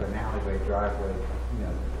we have an alleyway driveway,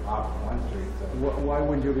 off one street. So Why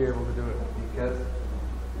wouldn't you be able to do it? because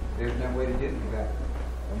there's no way to do it. You got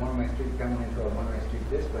a one-way street coming into a one-way street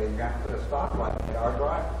this way. You got to put a stoplight at our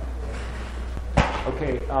drive.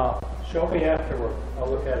 Okay. Show me afterward. I'll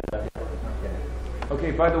look at it.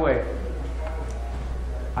 Okay. By the way,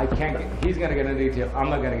 I can't get, he's going to get into detail. I'm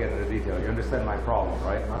not going to get into detail. You understand my problem,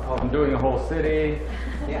 right? I'm doing the whole city.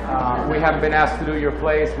 We haven't been asked to do your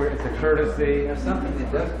place. It's a courtesy. There's something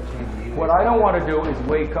that doesn't change either. What I don't want to do is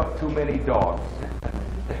wake up too many dogs.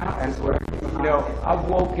 And I've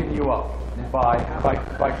woken you up by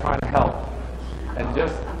trying to help. And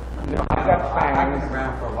just, I've got I've been fangs.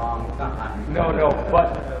 around for a long time. No,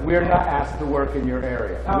 but we're not asked to work in your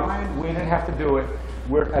area. We didn't have to do it.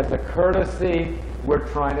 As a courtesy, we're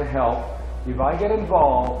trying to help. If I get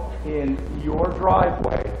involved in your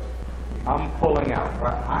driveway, I'm pulling out.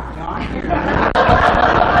 I'm here.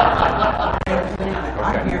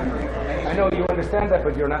 I'm here for information. I know you understand that,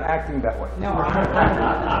 but you're not acting that way. No, I'm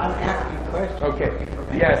asking questions. Okay.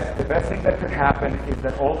 Yes, the best thing that could happen is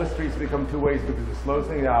that all the streets become two ways because it slows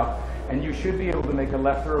things out, and you should be able to make a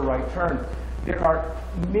left or a right turn. There are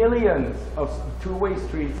millions of two-way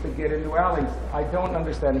streets that get into alleys. I don't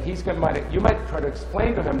understand. You might try to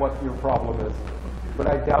explain to him what your problem is, but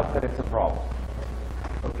I doubt that it's a problem.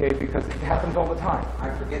 Okay, because it happens all the time.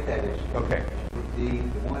 I forget that issue. Okay. The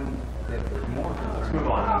one that was more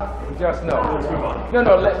concerned. Just no.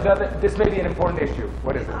 This may be an important issue.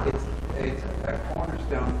 What is it? It's a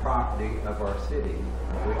cornerstone property of our city,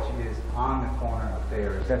 which is on the corner of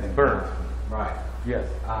Ferris. That's and burned. Right. Yes.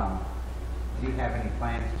 Do you have any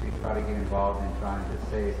plans to try to get involved in trying to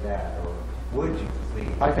save that, or would you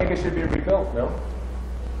please? I think it should be rebuilt, no?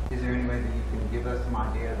 Is there any way that you can give us some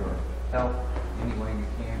ideas or help any way you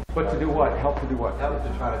can? But to do what? Help to do what? Help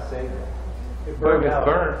to try to save it. It's burned.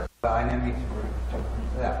 But I mean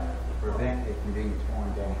to prevent it from being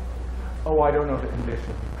torn down. Oh, I don't know the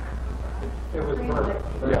condition. It was burned.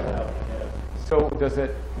 Yeah. So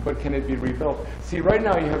but can it be rebuilt? See, right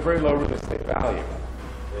now you have very low real estate value.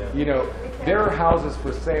 There are houses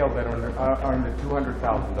for sale that are under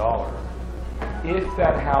 $200,000. If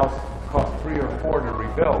that house costs 3 or 4 to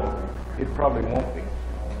rebuild, it probably won't be.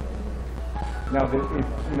 Now,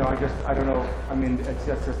 I don't know. I mean, it's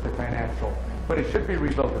just the financial. But it should be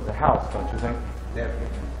rebuilt as a house, don't you think? Definitely.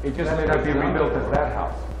 It just may not be rebuilt as that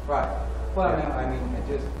house. Right. Well, no, I mean,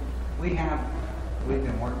 we've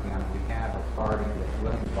been working on it. We have a party that's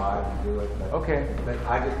willing to buy it and do it. But, Okay. But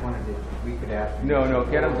I just wanted to, if we could ask. No,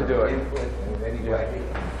 get them to do it. Input of any way.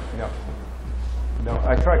 No,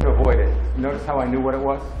 I tried to avoid it. Notice how I knew what it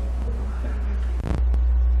was?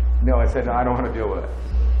 No, I said, no, I don't want to deal with it.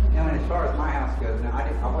 And as far as my house goes, no,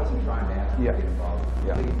 I wasn't trying to ask you to get involved.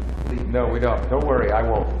 Yeah. Please. No, we don't. Don't worry, I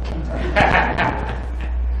won't.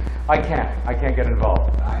 I can't get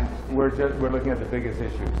involved. I understand. We're looking at the biggest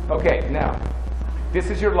issues. Okay, now, this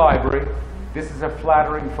is your library. This is a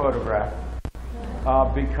flattering photograph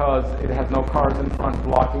because it has no cars in front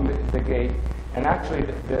blocking the gate, and actually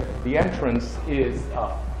the entrance is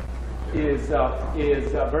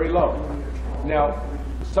very low. Now,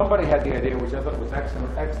 somebody had the idea, which I thought was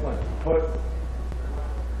excellent, to put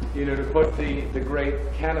the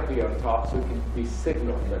great canopy on top so it can be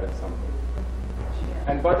signaled that it's something.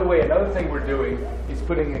 And by the way, another thing we're doing is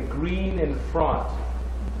putting a green in front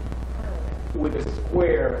with a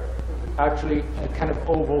square, actually a kind of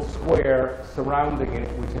oval square surrounding it,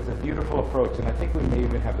 which is a beautiful approach. And I think we may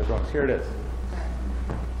even have the drawings. Here it is.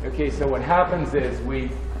 Okay, so what happens is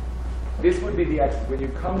this would be the exit. When you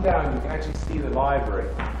come down, you can actually see the library.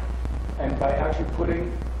 And by actually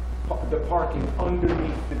putting the parking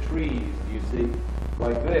underneath the trees, you see,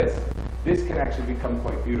 like this can actually become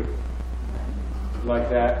quite beautiful.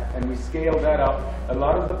 Like that, and we scaled that up. A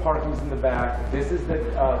lot of the parking's in the back. This is the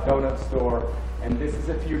donut store, and this is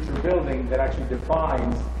a future building that actually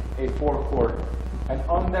defines a forecourt. And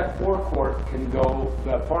on that forecourt can go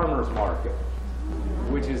the farmer's market,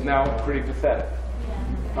 which is now pretty pathetic.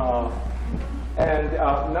 And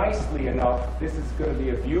nicely enough, this is going to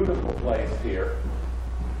be a beautiful place here.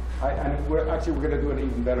 And we're going to do an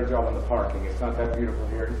even better job on the parking. It's not that beautiful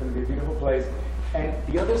here. It's going to be a beautiful place. And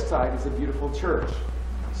the other side is a beautiful church.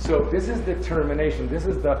 So this is the termination. This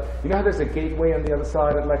is you know how there's a gateway on the other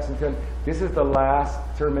side at Lexington? This is the last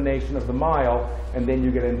termination of the mile, and then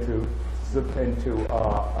you get into strip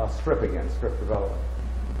again, strip development.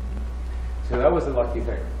 So that was a lucky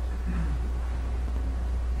thing.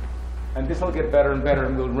 And this will get better and better,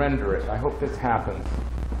 and we'll render it. I hope this happens.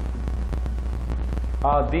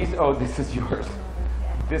 This is yours.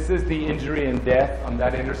 This is the injury and death on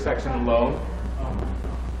that intersection alone.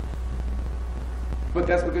 But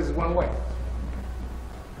that's because it's one way.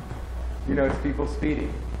 It's people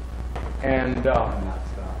speeding. And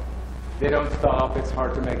they don't stop. It's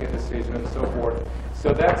hard to make a decision and so forth.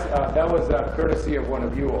 So that was courtesy of one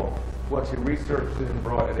of you all who actually researched it and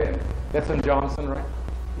brought it in. That's on Johnson, right?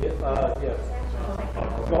 Yes.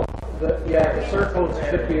 Well, the circles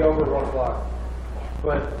should be over 1 block.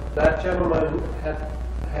 But that gentleman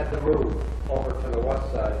had to move over to the west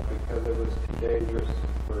side because it was too dangerous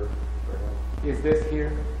for him. Is this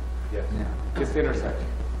here? Yes. Yeah. This intersection?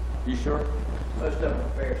 You sure? Most of them are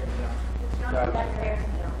Ferris and Johnson.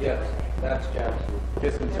 Yes, that's Johnson.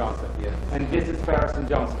 This is Johnson. Yes. And this is Ferris and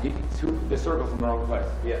Johnson. The circle's in the wrong place.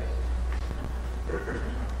 Yes.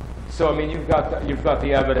 So I mean, you've got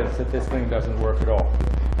the evidence that this thing doesn't work at all.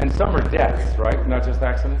 And some are deaths, right? Not just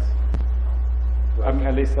accidents. I mean,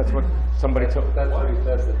 at least that's what somebody told. That's what he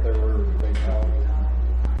said, that there were fatalities.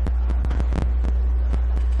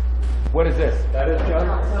 What is this? That is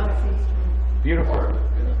Johnson. Beautiful.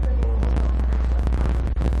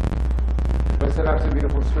 But it's an absolutely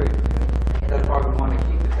beautiful street. That's why we want to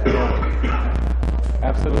keep it that way.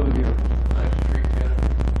 Absolutely beautiful. Nice street,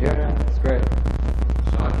 Yeah, it's great.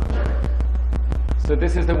 So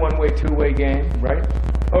this is the one-way, two-way game, right?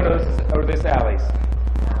 Oh no, this alleys.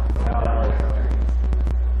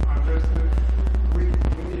 We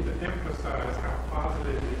need to emphasize how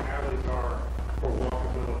positive the alleys are for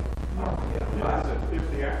walkability. If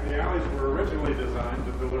the alleys were originally designed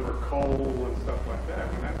to deliver coal and stuff like that,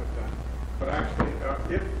 when that was done, but actually,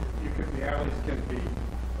 if the alleys can be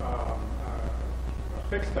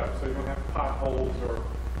fixed up so you don't have potholes or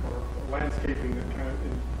landscaping that kind of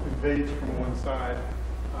invades from one side,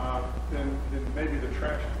 then maybe the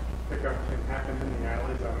trash pickup can happen in the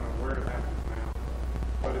alleys. I don't know where it happens now.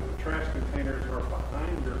 But if the trash containers are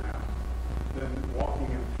behind your house, then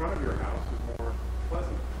walking in front of your house is more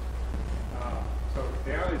pleasant. So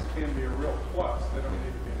the alleys can be a real plus. They don't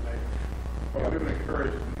need to be a negative. But we would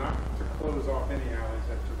encourage not to close off any alleys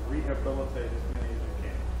and to rehabilitate as many as you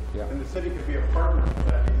can. Yeah. And the city could be a partner for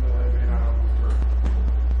that, even though they may not always work.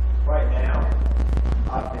 Right now,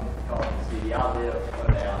 I've been calling the city. I live on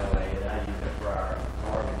the alleyway and I use it for our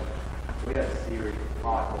apartment. We have a series of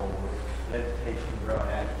potholes, vegetation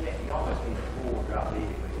growing out. You almost need a full drop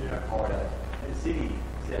immediately to be part of it. And the city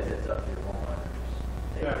says it's up to the homeowners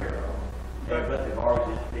to take care of them. But they've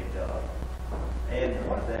already just picked up. And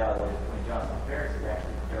one of the alleyways between Johnson and Ferris is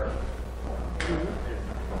actually dirt.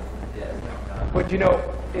 Yes. But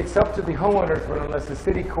it's up to the homeowners, but unless the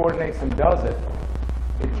city coordinates and does it,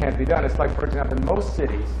 it can't be done. It's like, for example, in most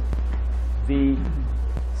cities, the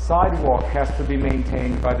sidewalk has to be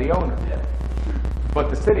maintained by the owner. Yeah. But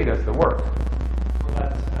the city does the work. Well,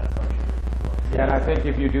 that's And I think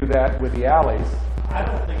if you do that with the alleys, I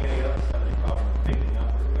don't think any of us have any problem picking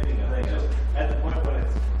up or cleaning up. It's just at the point when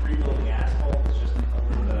it's rebuilding asphalt, it's just a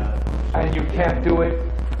little bit out of. and you can't do it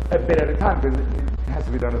a bit at a time, because has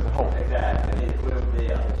to be done as a whole. Exactly, it will be, it's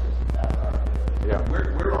just out of our. Yeah.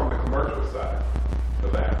 We're on the commercial side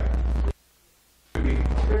of that. We'd be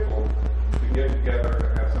tickled to get together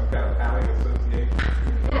and have some kind of alley association.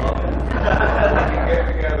 Get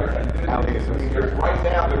together and do Alley this. association. Because right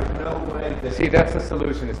now, there's no way that. See, that's the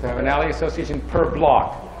solution, is to have an alley association per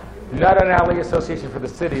block. Not an alley association for the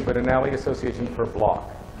city, but an alley association per block.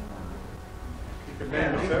 You could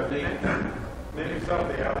maybe some of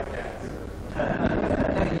the alley cats.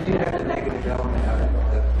 And you do have the negative element of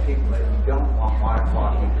the people that you don't want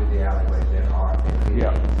walking through the alleyways that are.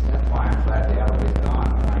 Yeah. That's why I'm glad the alleyways are on.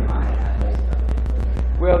 I mind.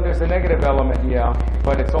 Well, there's a negative element, yeah,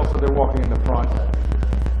 but it's also they're walking in the front.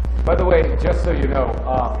 By the way, just so you know,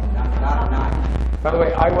 Not at night. by the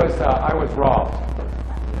way, I was robbed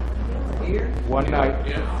Here? one night,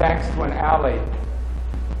 thanks to an alley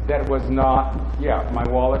that was not, my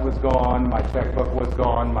wallet was gone, my checkbook was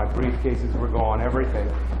gone, my briefcases were gone, everything.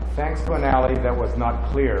 Thanks to an alley that was not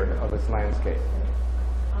cleared of its landscape.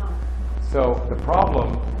 So the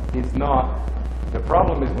problem is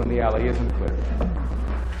when the alley isn't cleared.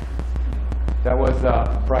 That was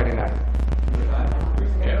Friday night.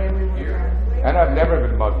 And I've never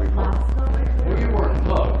been mugged before. Well, you weren't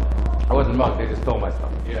mugged. I wasn't mugged, they just stole my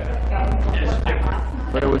stuff.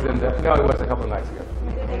 But it was it was a couple of nights ago.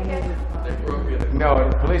 They broke you. No,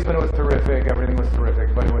 the policeman was terrific, everything was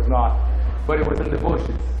terrific, but it was in the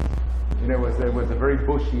bushes. You know, it was a very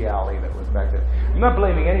bushy alley that was back there. I'm not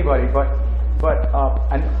blaming anybody, but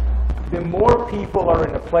and the more people are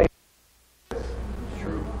in a place,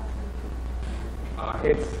 True.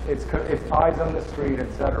 it's eyes on the street,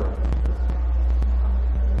 etc.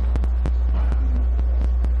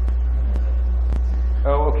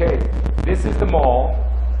 Oh, okay. This is the mall.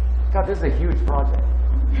 God, this is a huge project.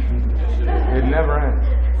 It never ends.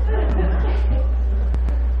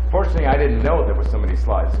 Fortunately, I didn't know there were so many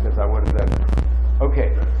slides because I would have done.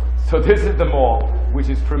 Okay, so this is the mall, which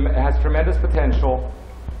has tremendous potential.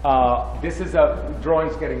 This is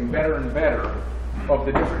drawings getting better and better of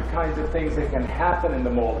the different kinds of things that can happen in the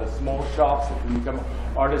mall. The small shops that can become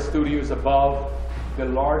artist studios above, the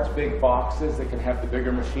large big boxes that can have the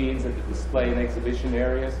bigger machines and the display and exhibition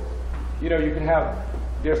areas. You know,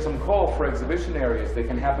 there's some call for exhibition areas. They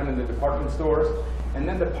can happen in the department stores, and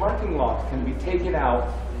then the parking lot can be taken out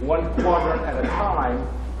one quadrant at a time,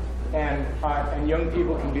 and young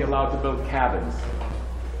people can be allowed to build cabins.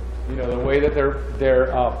 You know, the way that their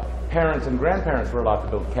parents and grandparents were allowed to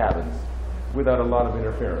build cabins without a lot of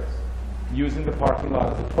interference, using the parking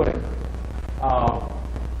lot as a footing.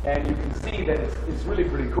 And you can see that it's really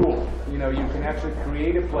pretty cool. You know, you can actually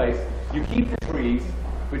create a place. You keep the trees,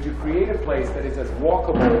 but you create a place that is as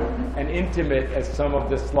walkable and intimate as some of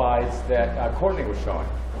the slides that Courtney was showing.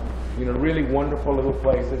 You know, really wonderful little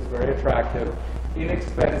places, very attractive,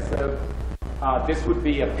 inexpensive. This would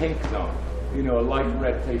be a pink zone, you know, a light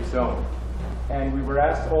red tape zone. And we were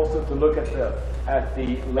asked also to look at the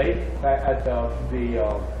lake, at the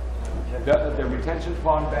retention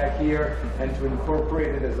pond back here, and to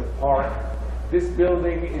incorporate it as a park. This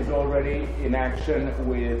building is already in action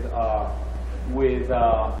with High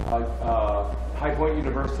Point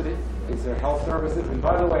University. It's their health services. And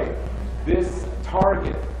by the way, this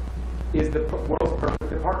Target is the world's perfect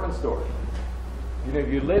department store. You know, if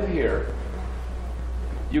you live here,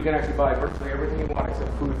 you can actually buy virtually everything you want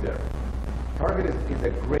except food there. Target is a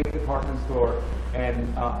great department store,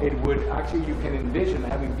 and it would actually, you can envision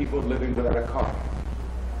having people living without a car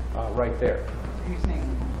right there. So you're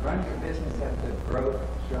saying run your business at the growth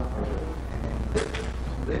shop and then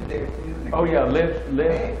live there too? Oh yeah, live.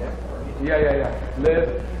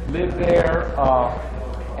 Live there,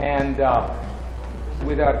 and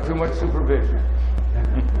without too much supervision.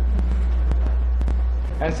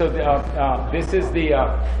 And so this is the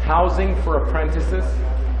housing for apprentices.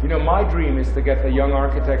 You know, my dream is to get the young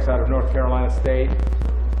architects out of North Carolina State,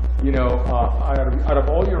 you know, out of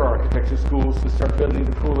all your architecture schools, to start building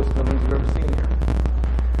the coolest buildings you've ever seen here.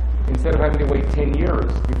 Instead of having to wait 10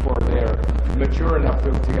 years before they're mature enough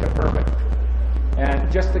to get a permit.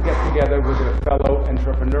 And just to get together with their fellow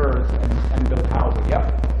entrepreneurs and build housing.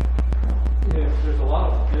 Yep. Yeah, there's a lot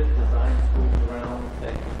of good design schools around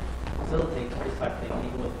that facilitate this type of thing,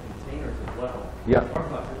 even with containers as well. Yeah. The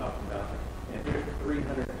parking lot you're talking about, and if there's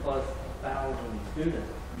 300,000+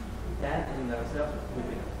 students, that in themselves, we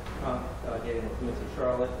could get influence in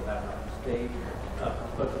Charlotte, without state,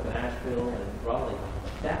 folks up in Asheville and Raleigh.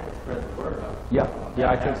 That would spread the word about. Yeah,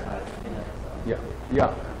 I think so.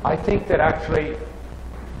 Yeah. I think that actually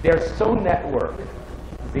they're so networked,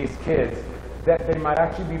 these kids, that they might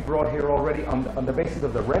actually be brought here already on the basis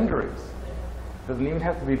of the renderings. doesn't even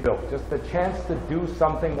have to be built, just the chance to do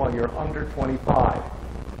something while you're under 25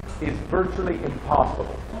 is virtually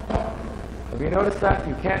impossible. Have you noticed that?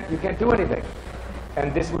 You can't do anything.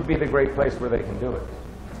 And this would be the great place where they can do it.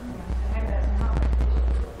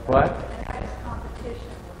 What?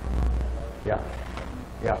 Yeah.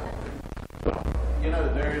 Yeah. You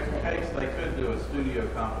know, there is a case they could do a studio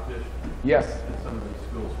competition. Yes. In some of these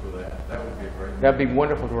schools for that. That would be a great. That'd be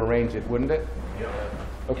wonderful to arrange it, wouldn't it? Yeah.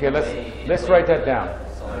 Okay, let's write that down.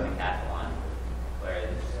 Solar decathlon, where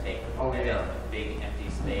they just take a big empty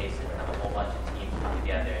space and have a whole bunch of teams come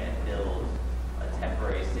together and build a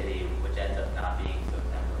temporary city, which ends up not being so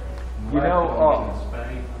temporary. You know,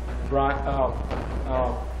 Spain.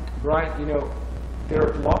 Brian, you know, there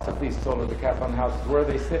are lots of these solar decathlon houses. Where are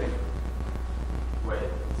they sitting?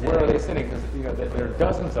 Where are they sitting? Because you know there are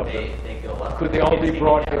dozens of them. They go up. Could they all be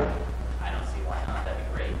brought here? I don't see why not. That'd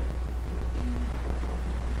be great.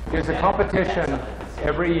 There's a competition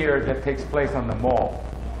every year that takes place on the mall,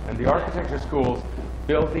 and the architecture schools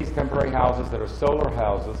build these temporary houses that are solar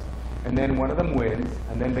houses, and then one of them wins,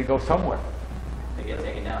 and then they go somewhere. They get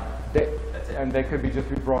taken down. That's it. And they could just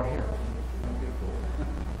be brought here.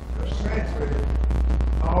 Essentially,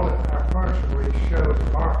 all of our furniture we show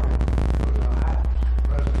the market was a house,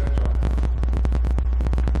 residential house.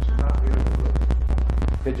 It's not the overlook.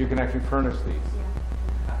 That you can actually furnish these.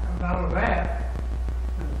 Not only that,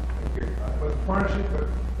 but furniture, but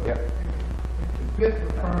Yeah. it can fit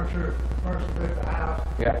the furniture fit the house.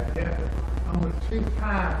 Yeah. Yet, only 2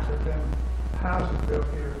 times have been houses built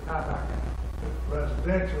here, not like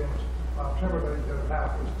residential, Timberlake did a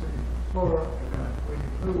house with city floor, and then when you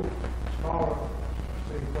move smaller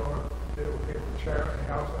city floor, it will get the chair, and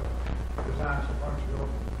he also designed some furniture.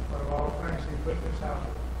 But of all the things he put in this house,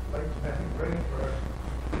 Lake Tennessee Green for us,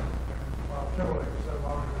 and while Timberlake was so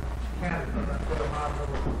long as county, but that's where my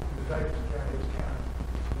river, the Davidson County is county,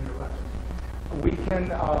 near Lexington. We can,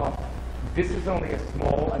 this is only a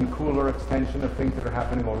small and cooler extension of things that are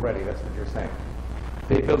happening already. That's what you're saying.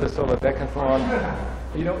 They build a solar decathlon.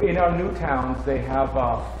 You know, in our new towns, they have,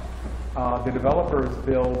 the developers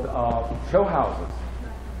build show houses.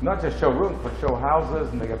 Not just showrooms, but show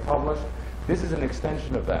houses, and they get published. This is an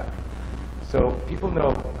extension of that. So people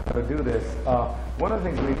know how to do this. One of the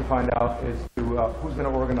things we need to find out is who's going to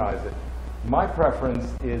organize it. My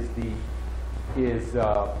preference is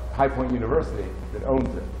High Point University that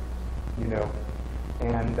owns it, you know,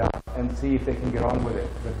 and see if they can get on with it,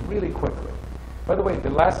 but really quickly. By the way, the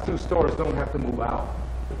last 2 stores don't have to move out.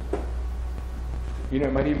 You know,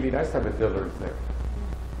 it might even be nice to have a Dillard's there.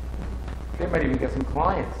 They might even get some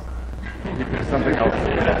clients. You do something else.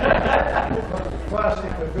 Plus,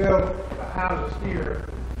 if they build the houses here,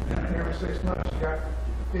 every 6 months, you got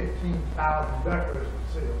 15,000 decorators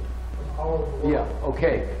sealed from all over the world. Yeah,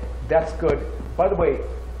 okay, that's good. By the way,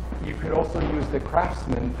 you could also use the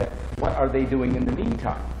craftsmen. What are they doing in the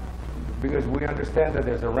meantime? Because we understand that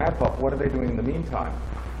there's a ramp up. What are they doing in the meantime?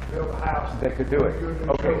 Build a house. They could do it.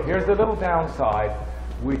 Okay, here's the little downside,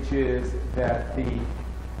 which is that the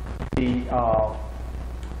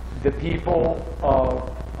people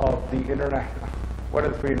of the internet, what are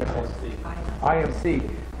the 3 initials? IMC.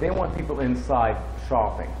 They want people inside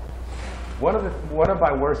shopping. One of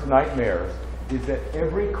my worst nightmares is that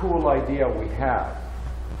every cool idea we have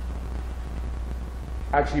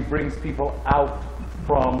actually brings people out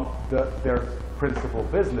from their principal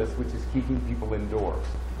business, which is keeping people indoors.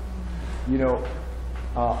 You know,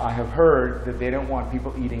 I have heard that they don't want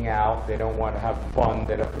people eating out, they don't want to have fun,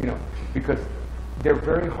 they don't, you know, because they're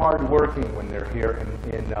very hard working when they're here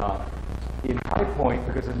in High Point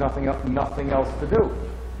because there's nothing else to do.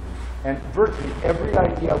 And virtually every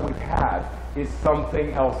idea we've had is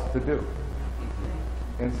something else to do.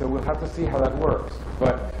 And so we'll have to see how that works.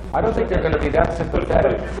 But I don't think they're going to be that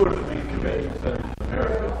sympathetic. Go to the convention centers in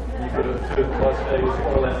America. You go to Las Vegas,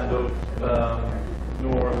 Orlando,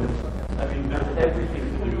 New Orleans. I mean, there's everything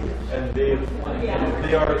to do, and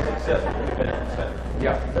they are a successful convention center.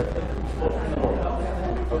 Yeah.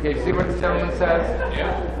 Okay, see what the gentleman says?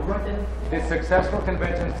 Yeah. The successful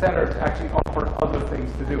convention centers actually offer other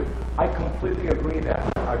things to do. I completely agree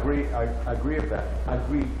that. I agree with that. I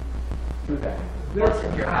agree to that. Plus,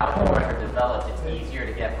 if your houses are developed, it's easier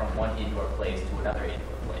to get from one indoor place to another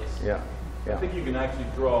indoor place. Yeah. I think you can actually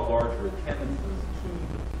draw larger attendances to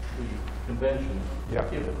the convention if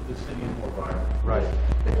the city is more vibrant. Right.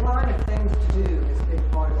 Decline of things to do is a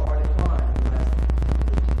big part of our decline.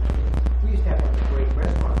 We used to have one of the great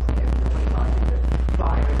restaurants in the 25 the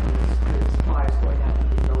fires and the supplies going out to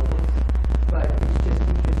the buildings, but we just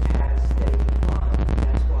had a steady decline, and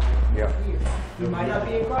that's why we're here. We might not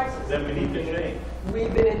be in crisis. Then we need to change.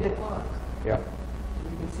 We've been in decline. Yeah.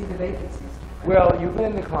 You can see the vacancies. Well, you've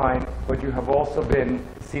been in decline, but you have also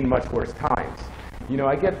seen much worse times. You know,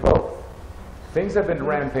 I get both. Things have been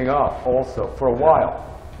ramping up also for a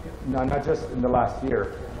while, not just in the last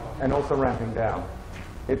year, and also ramping down.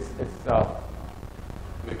 It's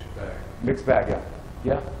Mixed bag. mixed bag, yeah.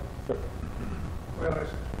 Yeah? Sure. Well,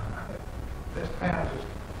 this town is,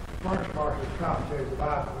 first part is complicated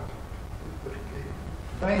about the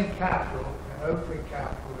main capital and Oak Creek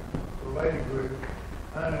capital, the Lady Group,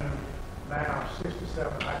 own now 67.5%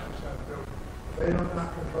 of the building. They do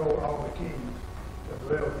not control all the keys of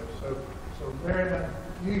the building. So Maryland,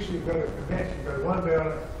 usually you go to a convention, you go to one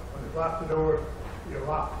building, when they lock the door, you're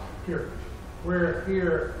locked, period. We're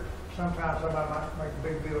here, sometimes somebody might make a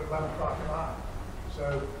big deal at 11 o'clock at night.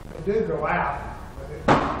 So they do go out,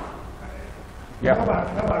 but Yeah. nobody,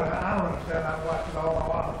 I don't understand, I've watched it all my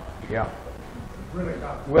life. Yeah. It's really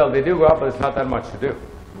not. Well, they do go up, but it's not that much to do.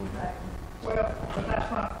 Well, but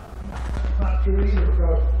that's not true either,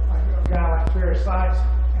 because like a guy like Terry Sykes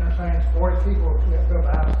entertains 40 people to build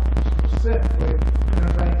a house specifically to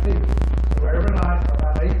entertain people. So every night,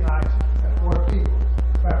 about 8 nights, at 40 people.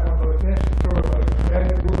 In fact, one of those ancient stories like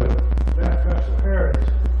Elliot Wood, that Festival Heritage,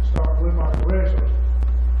 start Blue Market Originals.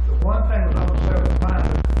 The one thing was almost said at the time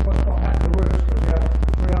is what's going to happen to Woods, because we have a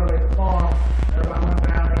 300-acre farm, and everybody went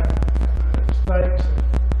down there, and the stakes,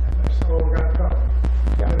 and they said, oh, we got a couple.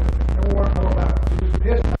 And more about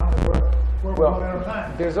his town, we're going to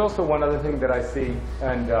entertain. There's also one other thing that I see,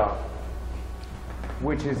 and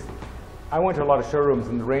which is, I went to a lot of showrooms,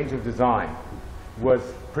 and the range of design was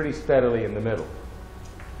pretty steadily in the middle.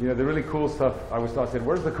 You know, the really cool stuff, I said,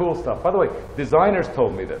 where's the cool stuff? By the way, designers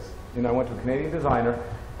told me this. You know, I went to a Canadian designer,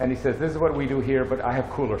 and he says, this is what we do here, but I have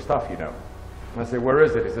cooler stuff, you know. And I say, where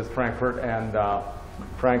is it? He says, Frankfurt and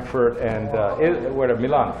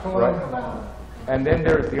Milan, right? And then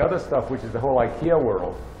there's the other stuff, which is the whole IKEA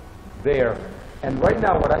world there. And right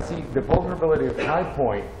now, what I see, the vulnerability of High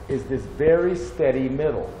Point is this very steady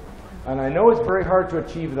middle. And I know it's very hard to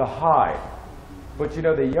achieve the high, but you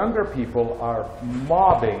know, the younger people are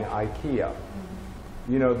mobbing IKEA.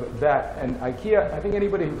 You know, that, and IKEA, I think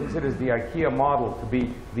anybody who considers the IKEA model to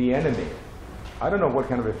be the enemy, I don't know what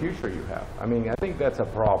kind of a future you have. I mean, I think that's a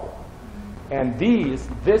problem. And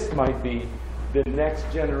this might be the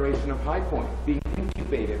next generation of High Point, being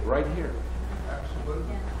incubated right here.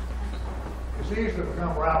 Absolutely. It's easy to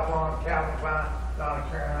become Ralph Lauren, Calvin Klein, Donna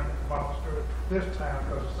Karan, Martha Stewart, this town,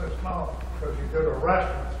 because it's so small, because you go to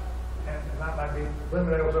restaurants, and that might be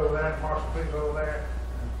Bloomingdale's over there, Marshall Field's over there,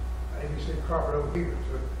 and ABC Crawford over here.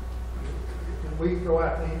 So if we go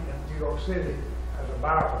out and eat in New York City as a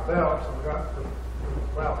buyer for belts, and we got the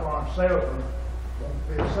Ralph Lauren salesman, won't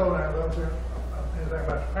be a soda and don't say anything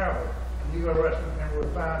about the parable. And you go to a restaurant and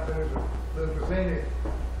we're fine foods or Louis Cuisine,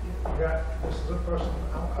 you got, this is a person,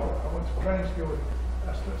 I went to training school with,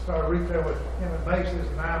 I started retail with him at Macy's,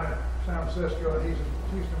 and now I'm in San Francisco, and he's in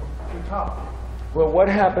Houston with top. Well, what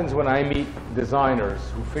happens when I meet designers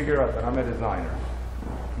who figure out that I'm a designer?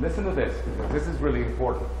 Listen to this, because this is really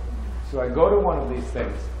important. So I go to one of these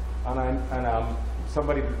things, and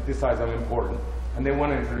somebody decides I'm important, and they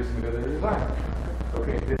want to introduce me to their designer.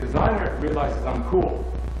 Okay, the designer realizes I'm cool,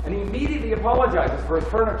 and he immediately apologizes for his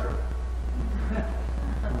furniture.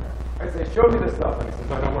 I say, show me this stuff, and he says,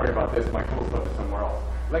 oh, don't worry about this, my cool stuff is somewhere else.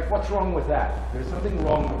 Like, what's wrong with that? There's something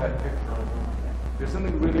wrong with that picture. There's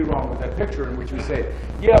something really wrong with that picture in which we say,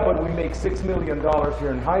 yeah, but we make $6 million here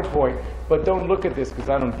in High Point, but don't look at this because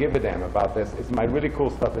I don't give a damn about this. It's my really cool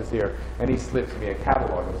stuff is here, and he slips me a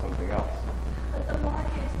catalog of something else. But the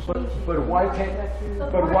market's changing. But why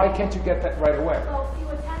can't you get that right away? Well, see,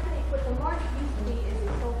 what's happening, what the market used to be is it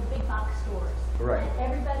sold to big box stores. Right. And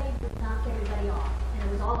everybody would knock everybody off, and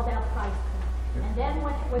it was all about price point. And then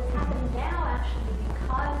what's happening now, actually,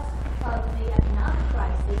 because of the economic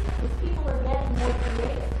crisis, is people are getting more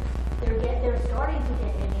creative. They're starting to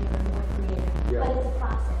get even more creative. Yeah. But it's a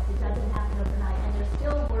process. It doesn't happen overnight. And they're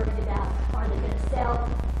still worried about, are they going to sell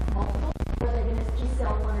multiple, or are they going to just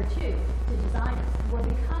sell one or two to designers? We're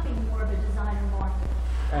becoming more of a designer market.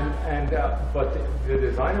 But the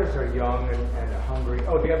designers are young and hungry.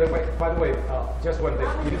 Oh, the other way, by the way, just one thing.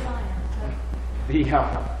 I'm a designer.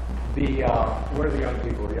 Where are the young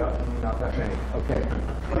people? Not that many. Okay.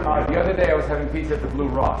 The other day I was having pizza at the Blue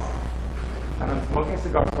Ross, and I'm smoking a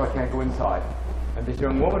cigar so I can't go inside. And this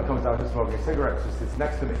young woman comes out to smoking a cigarette. She sits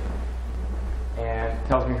next to me and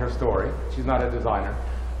tells me her story. She's not a designer.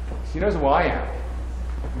 She knows who I am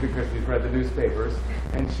because she's read the newspapers,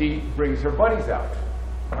 and she brings her buddies out.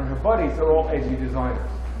 And her buddies are all edgy designers,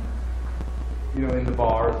 you know, in the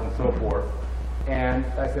bars and so forth. And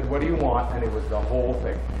I said, what do you want? And it was the whole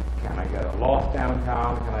thing. Can I get a loft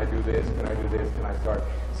downtown? Can I do this? Can I do this? Can I start?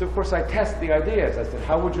 So of course I test the ideas. I said,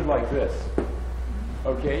 how would you like this?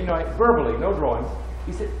 Okay, you know, verbally, no drawings.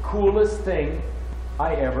 He said, coolest thing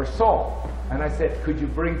I ever saw. And I said, could you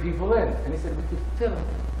bring people in? And he said, we could fill it.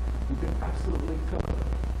 We could absolutely fill it.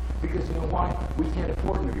 Because you know why? We can't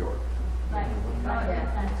afford New York.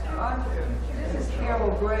 This is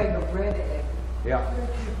Carol Gregg of Red Egg. Yeah.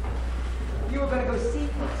 You were going to go see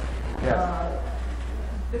it. Yes.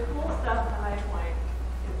 The cool stuff at High Point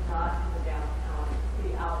is not in the downtown,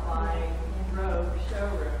 it's the outlying road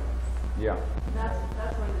showrooms. Yeah. That's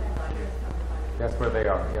where the designers come from. That's where they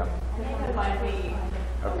are, yeah. And they can find me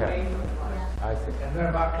Okay. away from the market. I see. And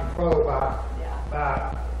they're not controlled by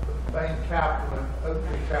the Bain Capital and Oak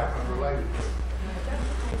Tree Capital related to it.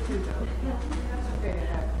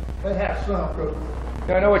 They have some, but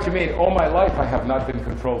Now, I know what you mean. All my life, I have not been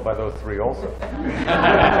controlled by those three also.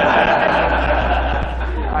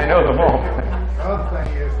 I know them all. the other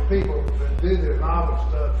thing is, people that do their novel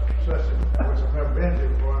stuff, such as, which I've never been to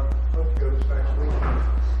before, hope to go this next weekend,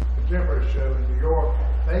 contemporary show in New York,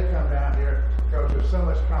 they come down here because there's so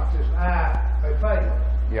much competition. They pay.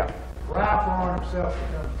 Yeah. Ralph Lauren himself will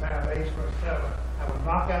come to town at age 27, have a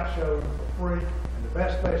knockout show for free, and the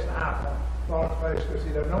best place in High Point, Florence Place, because he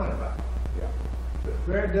doesn't know anybody. Yeah. It's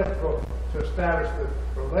very difficult to establish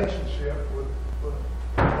the relationship with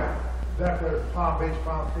decorators, Palm Beach,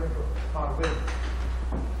 Palm Springs, Palm Beach.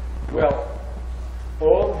 Well,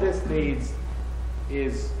 all this needs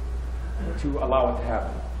is to allow it to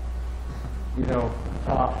happen. You know,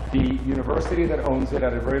 the university that owns it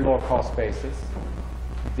at a very low cost basis,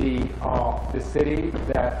 the city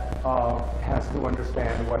that has to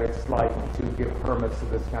understand what it's like to give permits to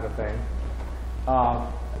this kind of thing,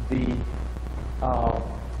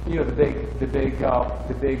 you know, the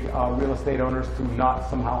big real estate owners to not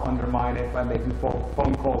somehow undermine it by making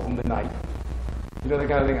phone calls in the night. You know, the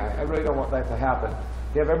kind of thing. I really don't want that to happen.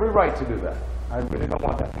 They have every right to do that. I really don't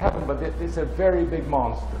want that to happen, but it's a very big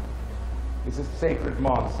monster. It's a sacred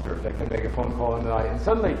monster that can make a phone call in the night, and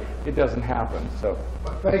suddenly it doesn't happen. So.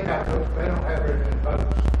 But they don't have very many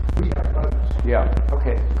votes. We have votes. Yeah.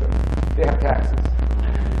 Okay. Good. They have taxes.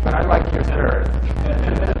 But I like your spirit.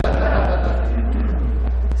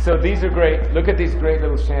 So these are great. Look at these great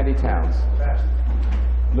little shanty towns.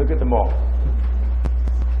 Look at them all.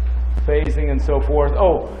 Phasing and so forth.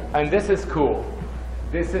 Oh, and this is cool.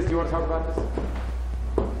 This is. Do you want to talk about this?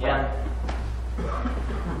 Yeah.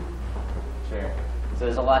 Sure. So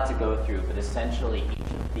there's a lot to go through, but essentially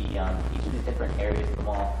each of the different areas of the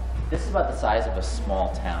mall. This is about the size of a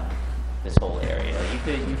small town. This whole area.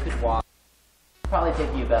 You could walk. Probably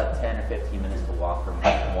take you about 10 or 15 minutes to walk from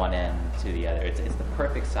one end to the other. It's the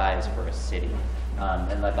perfect size for a city.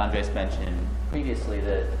 And like Andres mentioned previously,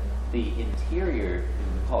 the interior,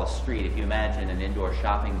 we call a street. If you imagine an indoor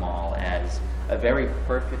shopping mall as a very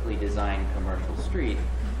perfectly designed commercial street,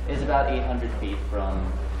 is about 800 feet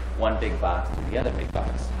from one big box to the other big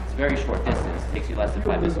box. It's a very short distance. It takes you less than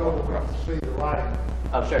 5 minutes to walk across. See the lighting.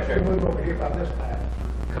 Oh, sure. You move over here by this path.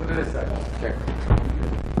 Come to this side. Sure.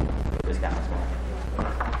 This down as well.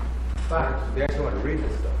 They actually want to read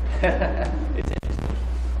this stuff. It's interesting.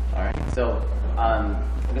 All right, so I'm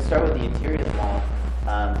going to start with the interior of the mall.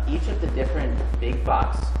 Each of the different big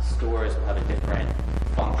box stores will have a different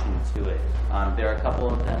function to it. There are a couple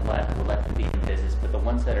of them left who left to be in business, but the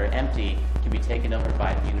ones that are empty can be taken over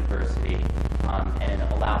by the university and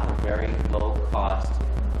allow for very low cost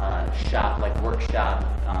workshop,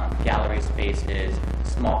 gallery spaces,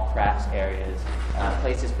 small crafts areas,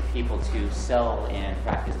 places for people to sell and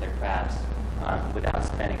practice their crafts without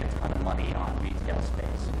spending a ton of money on retail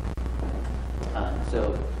space.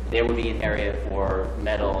 So there would be an area for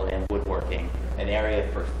metal and woodworking, an area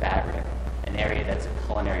for fabric, an area that's a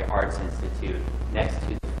culinary arts institute next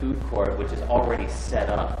to the food court, which is already set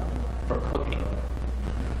up for cooking.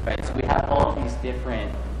 Right? So we have all of these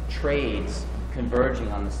different trades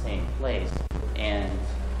converging on the same place, and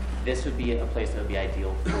this would be a place that would be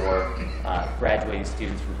ideal for graduating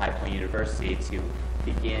students from High Point University to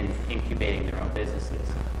begin incubating their own businesses.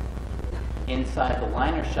 Inside the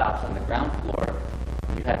liner shops on the ground floor,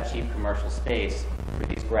 you have cheap commercial space for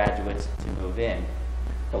these graduates to move in.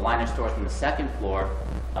 The liner stores on the second floor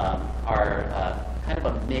are kind of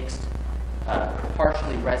a mixed,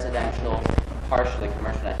 partially residential, partially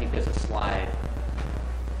commercial. I think there's a slide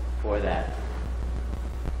for that.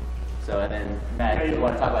 So, and then, Matt, you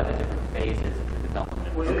want to talk about the different phases of the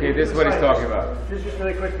development? Okay, this is what he's talking about. Just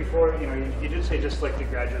really quick before, you did say just like the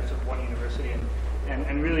graduates of one university,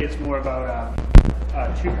 and really it's more about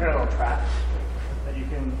two parallel tracks that you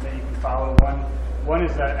can follow. One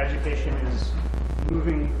is that education is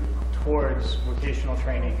moving towards vocational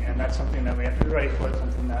training, and that's something that we have to be ready for. It's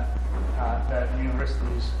something that that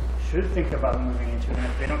universities should think about moving into, and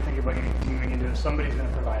if they don't think about moving into it, somebody's going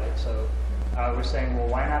to provide it. So we're saying, well,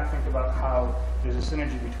 why not think about how there's a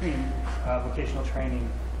synergy between vocational training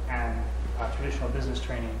and traditional business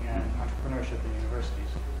training and entrepreneurship in universities,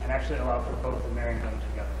 and actually allow for both and marrying them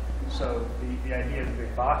together. So the idea of the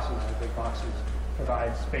big boxes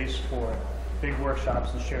provide space for big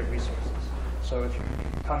workshops and shared resources. So if you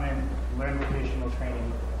come in, learn vocational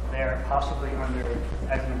training there, possibly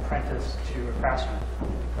as an apprentice to a craftsman,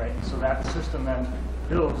 right? And so that system then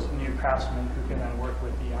builds new craftsmen who can then work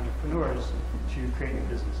with the entrepreneurs to create new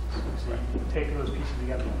businesses. So you take those pieces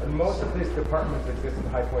together. And most of these departments exist in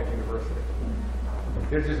High Point University.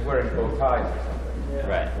 They're just wearing bow ties or something. Yeah.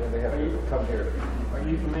 Right. And they have to come here. Are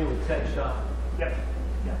you familiar with Tech Shop? Yep.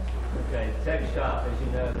 Yeah. Okay, Tech Shop, as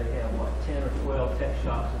you know, they have, 10 or 12 tech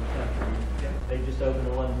shops in the country. Yep. They just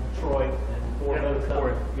opened one in Detroit, and Ford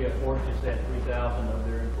Ford just had 3,000 of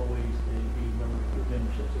their employees to be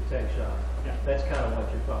memberships of Tech Shop. Yeah. That's kind of what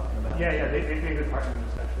you're talking about. Yeah, they'd be a good partner in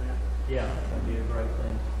this, actually, Yeah, that'd be a great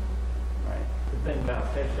thing. Right. The thing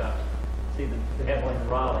about tech shops, see, they have one in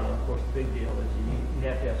Raleigh, and of course, the big deal is you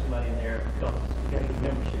have to have somebody in there who comes, you got to get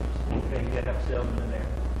memberships. Okay, you got to have a salesman in there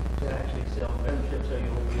to actually sell memberships, so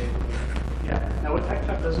you'll be able to. Yeah. Now, what Tech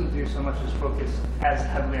Shop doesn't do so much is focus as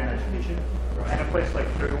heavily on education. Right. And a place like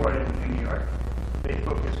Duany in New York, they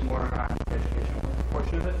focus more on the educational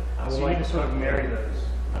portion of it. So you need to sort of marry those.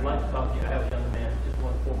 I'd like to talk to you. I have a young man who just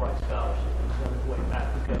won a Fulbright scholarship. He's on his way back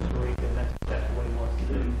to Costa Rica, and that's exactly what he wants to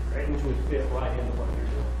do, which would fit right into what you're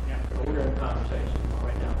doing. Yeah. So we're in conversation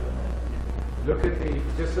right now doing that. Look at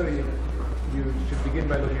just so you should begin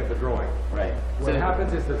by looking at the drawing. Right. What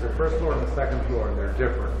happens is there's a first floor and a second floor, and they're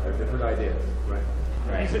different. They're different ideas, right?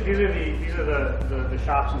 Right. These are the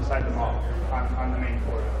shops inside the mall on the main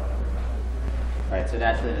floor. Right, so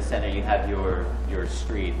naturally in the center you have your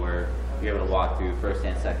street where you're able to walk through first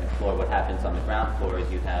and second floor. What happens on the ground floor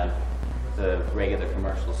is you have the regular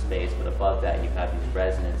commercial space, but above that you have these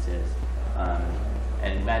residences.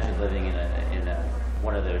 And imagine living in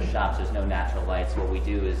one of those shops. There's no natural light, so what we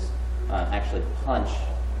do is actually punch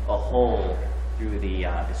a hole through the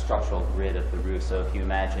structural grid of the roof. So if you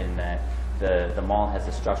imagine that the mall has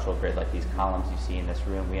a structural grid like these columns you see in this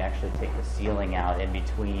room, we actually take the ceiling out in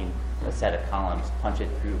between a set of columns, punch it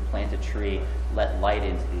through, plant a tree, let light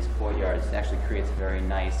into these courtyards. It actually creates a very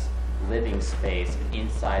nice living space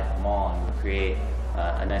inside the mall and will create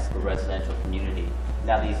a nice little residential community.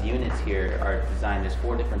 Now these units here are designed, there's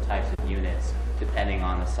 4 different types of units depending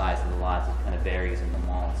on the size of the lots. It kind of varies in the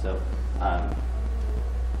mall. So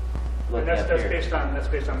that's based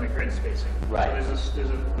on the grid spacing. Right. So there's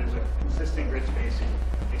a consistent grid spacing,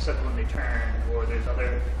 except when they turn, or there's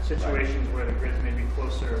other situations where the grids may be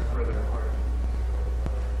closer or further apart.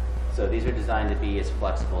 So these are designed to be as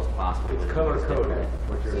flexible as possible. It's color coded.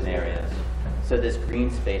 Scenarios. So this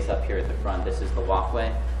green space up here at the front, this is the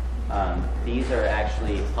walkway. These are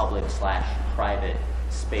actually public/private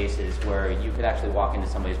spaces where you could actually walk into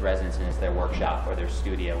somebody's residence and it's their workshop or their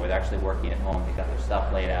studio where they're actually working at home. They've got their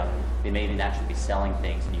stuff laid out. They may even actually be selling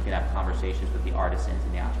things, and you can have conversations with the artisans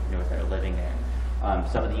and the entrepreneurs that are living there.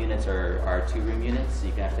 Some of the units are 2-room units, so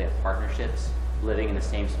you can actually have partnerships living in the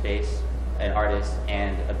same space, an artist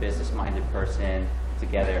and a business-minded person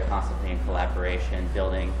together, constantly in collaboration,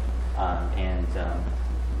 building.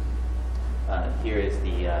 Here is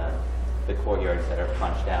the courtyards that are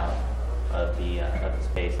punched out of the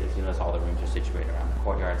spaces. You notice all the rooms are situated around the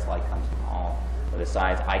courtyards. Light comes from all of the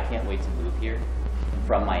sides. I can't wait to move here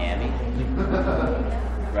from Miami.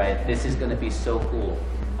 Right? This is going to be so cool.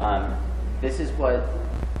 This is what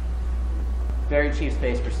very cheap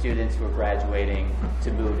space for students who are graduating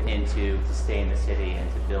to move into, to stay in the city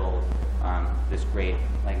and to build this great,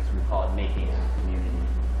 like we call it, making a community.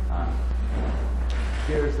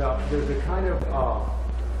 There's a kind of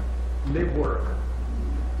live work.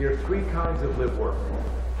 There are 3 kinds of live work.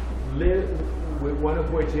 One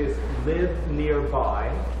of which is live nearby,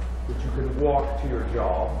 which you can walk to your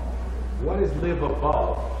job. One is live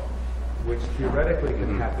above, which theoretically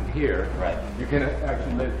can happen here. Right. You can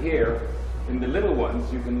actually live here. In the little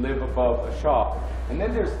ones, you can live above a shop. And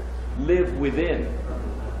then there's live within,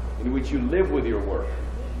 in which you live with your work.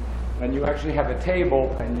 And you actually have a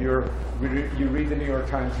table, and you read the New York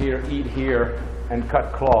Times here, eat here, and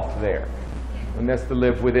cut cloth there. And that's the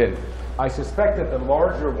live within. I suspect that the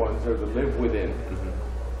larger ones are the live within,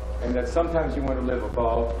 and that sometimes you want to live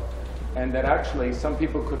above, and that actually some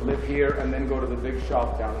people could live here and then go to the big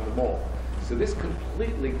shop down in the mall. So this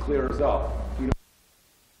completely clears up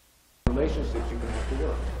relationships you can have to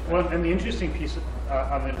work. Well, and the interesting piece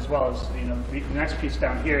of it as well is, the next piece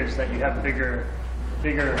down here is that you have bigger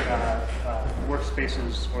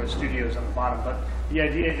workspaces or studios on the bottom. But the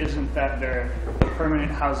idea isn't that they're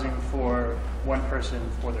permanent housing for one person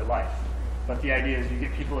for their life. But the idea is you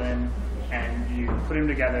get people in and you put them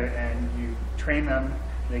together and you train them.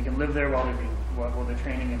 They can live there while they're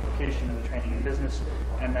training in vocation and they're training in business.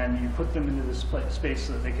 And then you put them into this space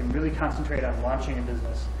so that they can really concentrate on launching a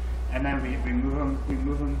business. And then we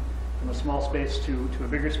move them from a small space to a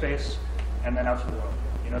bigger space and then out to the world.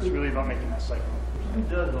 It's really about making that cycle. Who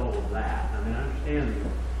does all of that? I mean, I understand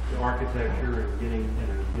the architecture and getting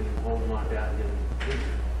the whole knocked out and getting it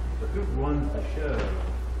configured. But who runs the show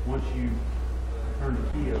once you turn the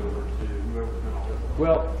key over to whoever's going to hold it?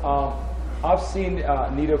 Well, I've seen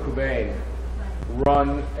Nido Kubain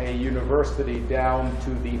run a university down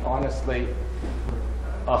to the, honestly,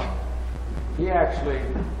 he actually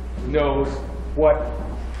knows what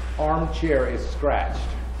armchair is scratched.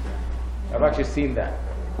 I've actually seen that.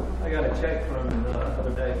 I got a check from him the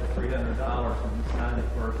other day for $300 and he signed it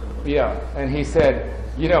first. Yeah, and he said,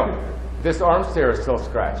 this armchair is still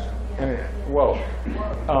scratched. I mean, whoa.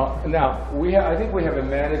 Now, I think we have a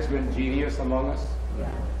management genius among us.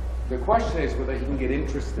 The question is whether he can get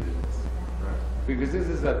interested in this. Because this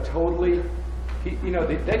is a totally,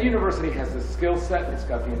 that university has the skill set, it's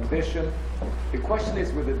got the ambition. The question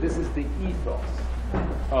is whether this is the ethos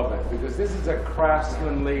of it. Because this is a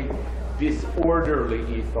craftsmanly,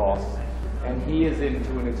 disorderly ethos. And he is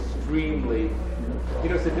into an extremely,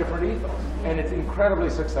 it's a different ethos. And it's incredibly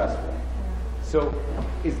successful. So,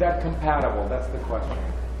 is that compatible? That's the question.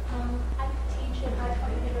 I teach at High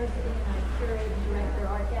Point University and I curate and direct their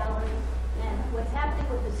art gallery. And what's happening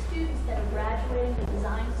with the students that are graduating, the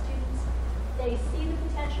design students, they see the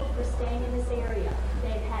potential for staying in this area.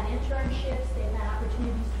 They've had internships, they've had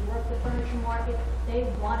opportunities to work the furniture market. They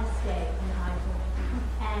want to stay in High Point.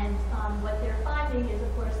 And what they're finding is, of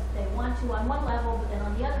course, they want to on one level, but then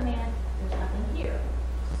on the other hand, there's nothing here.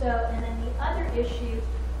 So, and then the other issue,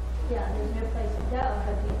 there's no place to go,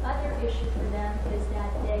 but the other issue for them is that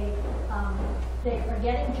they are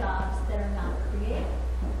getting jobs that are not creative.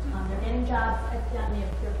 They're getting jobs, they're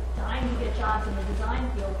dying to get jobs in the design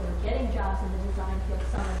field, they're getting jobs in the design field,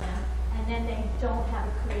 some of them, and then they don't have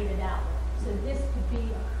a creative outlet. So this could be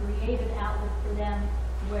a creative outlet for them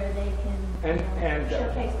where they can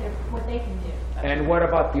showcase what they can do. And what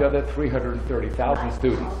about the other 330,000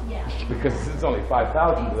 students? Yeah. Because it's only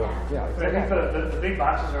 5,000. Exactly. Yeah, But I think the big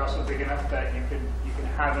boxes are also big enough that you can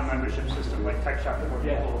have a membership system like Tech Shop for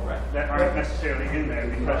people that aren't necessarily in there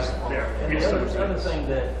because they're And the other thing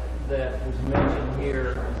that was mentioned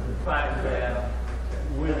here is the fact that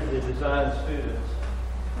with the design students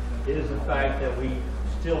is the fact that we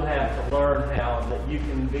still have to learn how that you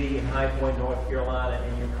can be in High Point, North Carolina,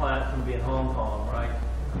 and your client can be in Hong Kong, right?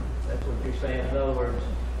 That's what you're saying. In other words,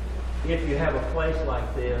 if you have a place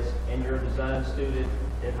like this and you're a design student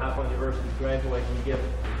at High Point University, graduate,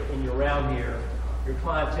 and you're around here, your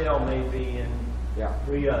clientele may be in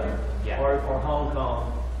Riyadh or Hong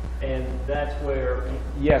Kong, and that's where...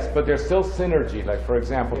 Yes, but there's still synergy. Like, for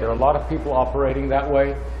example, there are a lot of people operating that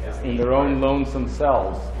way in their own lonesome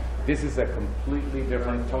selves. This is a completely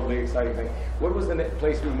different, totally exciting thing. What was the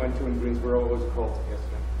place we went to in Greensboro? What was it called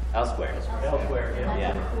yesterday? Elsewhere. Elsewhere,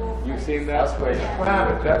 yeah. You've seen that? Elsewhere.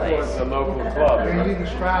 That was the local club. Can you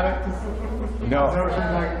describe it? No. I've never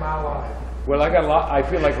seen like my life. Well, I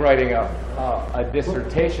feel like writing a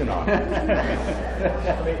dissertation on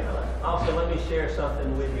it. Also, let me share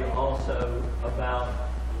something with you also about,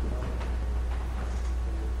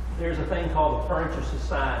 there's a thing called the Furniture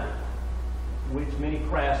Society, which many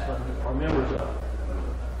craftsmen are members of.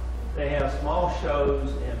 They have small shows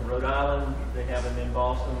in Rhode Island, they have them in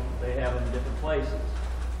Boston, they have them in different places.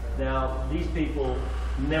 Now, these people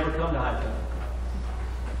never come to High Point.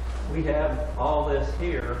 We have all this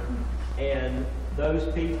here, and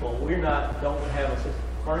those people, don't have a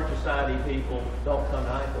Furniture Society people don't come to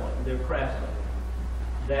High Point. They're craftsmen.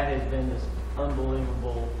 That has been this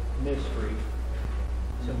unbelievable mystery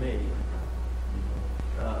to me.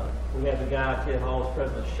 We have the guy, Ted Hall, is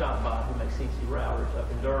president of ShotBot, who makes CNC routers up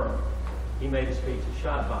in Durham. He made a speech at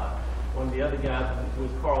ShotBot. One of the other guys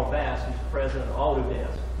was Carl Bass, who's president of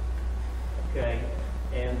Autodesk. Okay,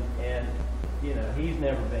 and he's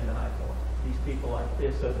never been to High Point. These people like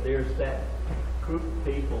this, so there's that group of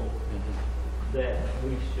people that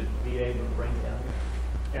we should be able to bring down here.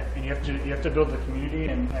 Yeah, and you have to build the community,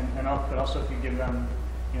 but also if you give them,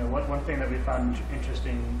 one thing that we found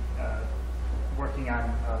interesting working on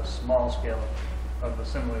a small scale of a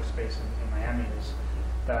similar space in Miami is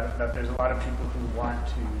that there's a lot of people who want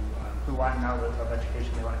an outlet of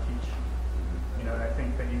education they want to teach. You know, and I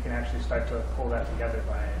think that you can actually start to pull that together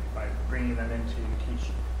by bringing them in to teach,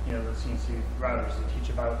 you know, the CNC routers, to teach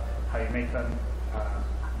about how you make them,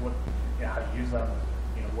 how to use them,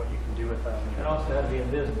 you know, what you can do with them. And also how to be a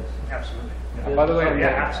business. Absolutely. And by the way,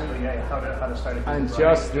 absolutely, how to start a and business.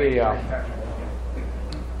 just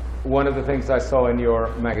one of the things I saw in your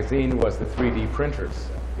magazine was the 3D printers.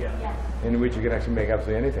 Yeah. In which you can actually make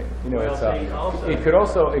absolutely anything. You know, Well, it's see, also- it could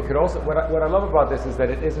also what I love about this is that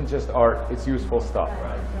it isn't just art; it's useful stuff.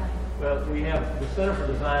 Right. Well, we have the Center for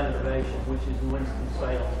Design Innovation, which is in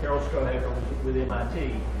Winston-Salem. Carol Strohacker with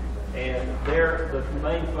MIT, and the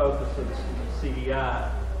main focus of the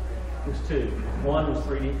CDI was two. One was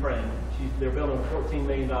 3D printing. They're building a $14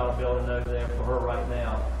 million building over there for her right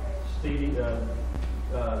now. 3D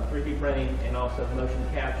printing and also motion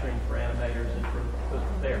capturing for animators and for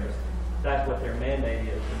physical therapists. That's what their mandate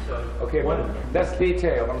is. And so, Okay, that's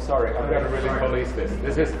detail. I'm sorry. I'm going to really police this.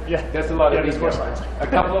 That's a lot of detail. A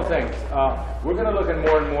couple of things. We're going to look at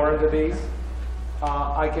more and more into these.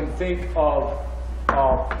 I can think of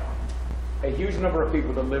a huge number of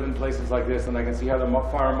people that live in places like this, and I can see how the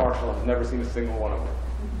fire marshal has never seen a single one of them.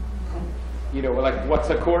 You know, like, what's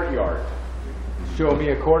a courtyard? Show me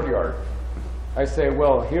a courtyard. I say,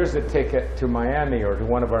 well, here's a ticket to Miami or to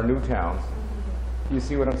one of our new towns. You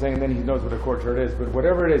see what I'm saying? Then he knows what a courtyard is. But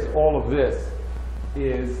whatever it is, all of this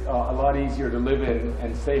is a lot easier to live in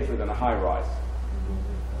and safer than a high-rise.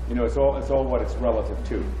 You know, it's all what it's relative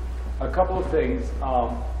to. A couple of things.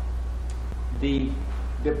 The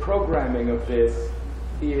programming of this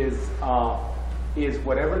is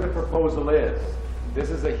whatever the proposal is. This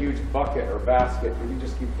is a huge bucket or basket where you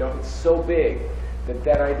just keep dumping. It's so big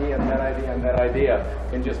that idea and that idea and that idea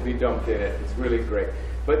can just be dumped in it. It's really great.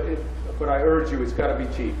 But I urge you, it's got to be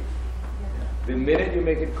cheap. The minute you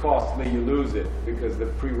make it costly, you lose it, because the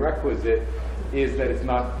prerequisite is that it's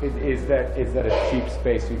not. Is that a cheap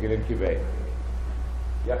space you can incubate.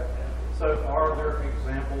 Yep. So are there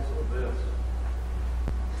examples of this?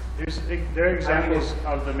 There are examples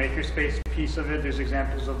of the makerspace piece of it. There's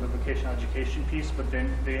examples of the vocational education piece, but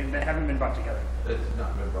then they haven't been brought together. It's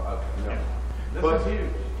not been brought up. No. But, This is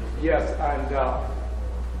huge. Yes, and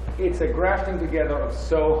it's a grafting together of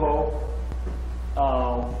Soho,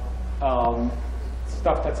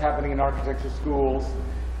 stuff that's happening in architecture schools,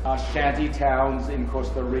 shanty towns in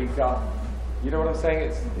Costa Rica. You know what I'm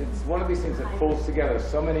saying? It's one of these things that pulls together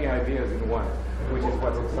so many ideas in one, which is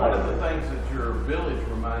what's exciting. One of the things that your village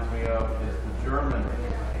reminds me of is the German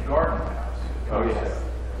garden house. Oh, yes.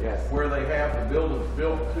 Yes. Where they have the buildings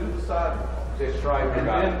built to the sidewalk. And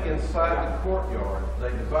then inside the courtyard,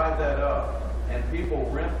 they divide that up, and people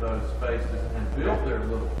rent those spaces and build their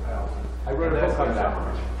little houses. I wrote a book on that,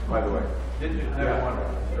 by the way. Did you?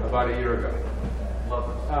 Yeah. About a year ago. Love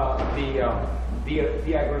it.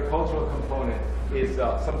 The agricultural component is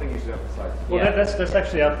something you should emphasize. Well, that's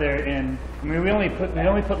actually out there in. I mean, we only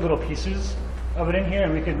put little pieces of it in here,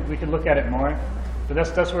 and we could look at it more. But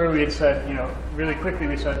that's where we had said, you know, really quickly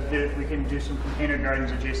we said that we can do some container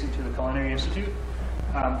gardens adjacent to the Culinary Institute.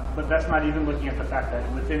 But that's not even looking at the fact that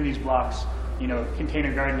within these blocks, you know,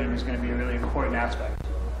 container gardening is going to be a really important aspect.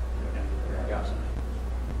 Yeah.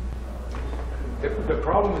 The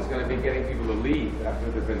problem is going to be getting people to leave after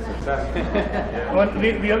they've been successful. Well,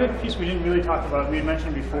 the other piece we didn't really talk about, we had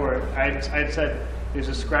mentioned before, I had said there's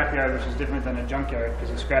a scrapyard, which is different than a junkyard, because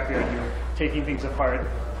a scrapyard, you're taking things apart,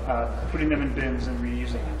 putting them in bins and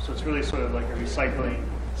reusing them. So it's really sort of like a recycling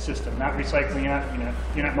system. Not recycling,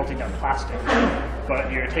 you're not melting down plastic,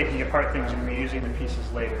 but you're taking apart things and reusing the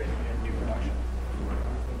pieces later in new production.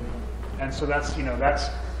 And so that's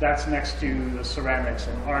next to the ceramics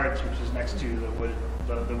and art, which is next to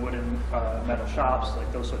the wooden metal shops,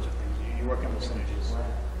 like those sorts of things. You work on those synergies.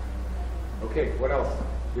 Okay, what else?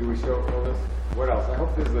 Did we show all this? What else? I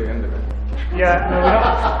hope this is the end of it. Yeah,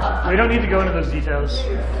 no, we don't need to go into those details.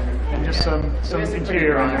 And just some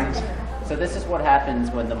interior renderings. So this is what happens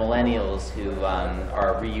when the millennials who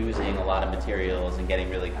are reusing a lot of materials and getting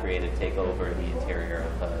really creative take over the interior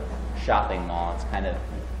of a shopping mall. It's kind of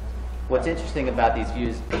what's interesting about these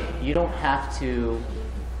views. You don't have to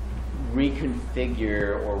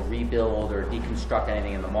reconfigure or rebuild or deconstruct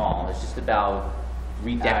anything in the mall. It's just about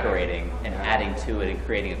redecorating and adding to it and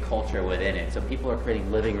creating a culture within it. So people are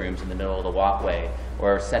creating living rooms in the middle of the walkway,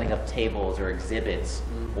 or setting up tables or exhibits,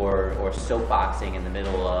 or soapboxing in the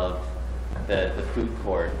middle of the food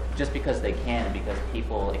court, just because they can and because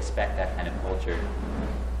people expect that kind of culture.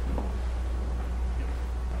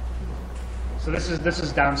 So this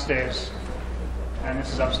is downstairs, and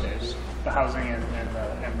this is upstairs, the housing and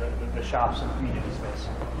the the shops and community space.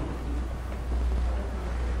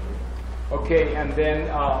 Okay, and then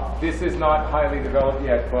this is not highly developed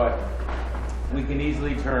yet, but we can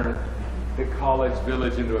easily turn the college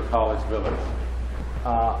village into a college village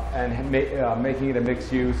and making it a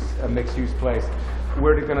mixed use place.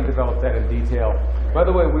 We're going to develop that in detail. By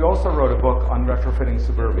the way, we also wrote a book on retrofitting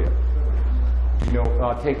suburbia. You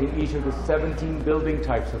know, taking each of the 17 building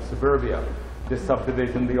types of suburbia, the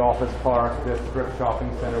subdivision, the office park, the strip shopping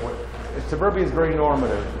center. Suburbia is very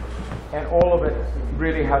normative, and all of it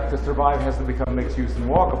really has to survive, has to become mixed use and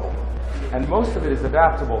walkable. And most of it is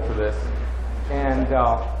adaptable to this. And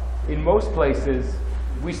in most places,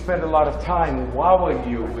 we spend a lot of time wowing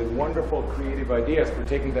you with wonderful creative ideas for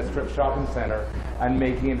taking that strip shopping center and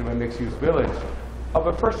making it into a mixed use village of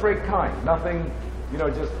a first-rate kind. Nothing, you know,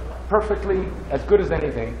 just perfectly as good as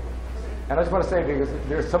anything. And I just want to say, because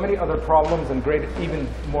there's so many other problems and great, even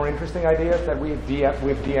more interesting ideas, that we've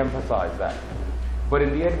de-emphasized that. But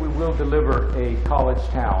in the end, we will deliver a college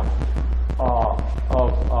town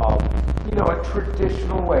you know, a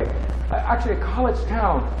traditional way. Actually, a college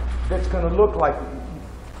town that's going to look like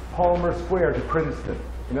Palmer Square to Princeton.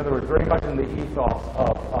 In other words, very much in the ethos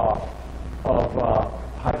of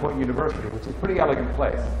High Point University, which is a pretty elegant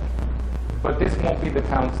place. But this won't be the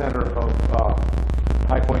town center of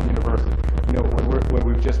High Point University, you know, where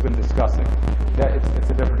we've just been discussing. It's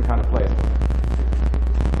a different kind of place.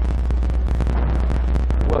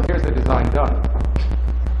 Well, here's the design done.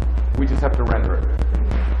 We just have to render it.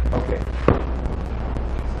 Okay.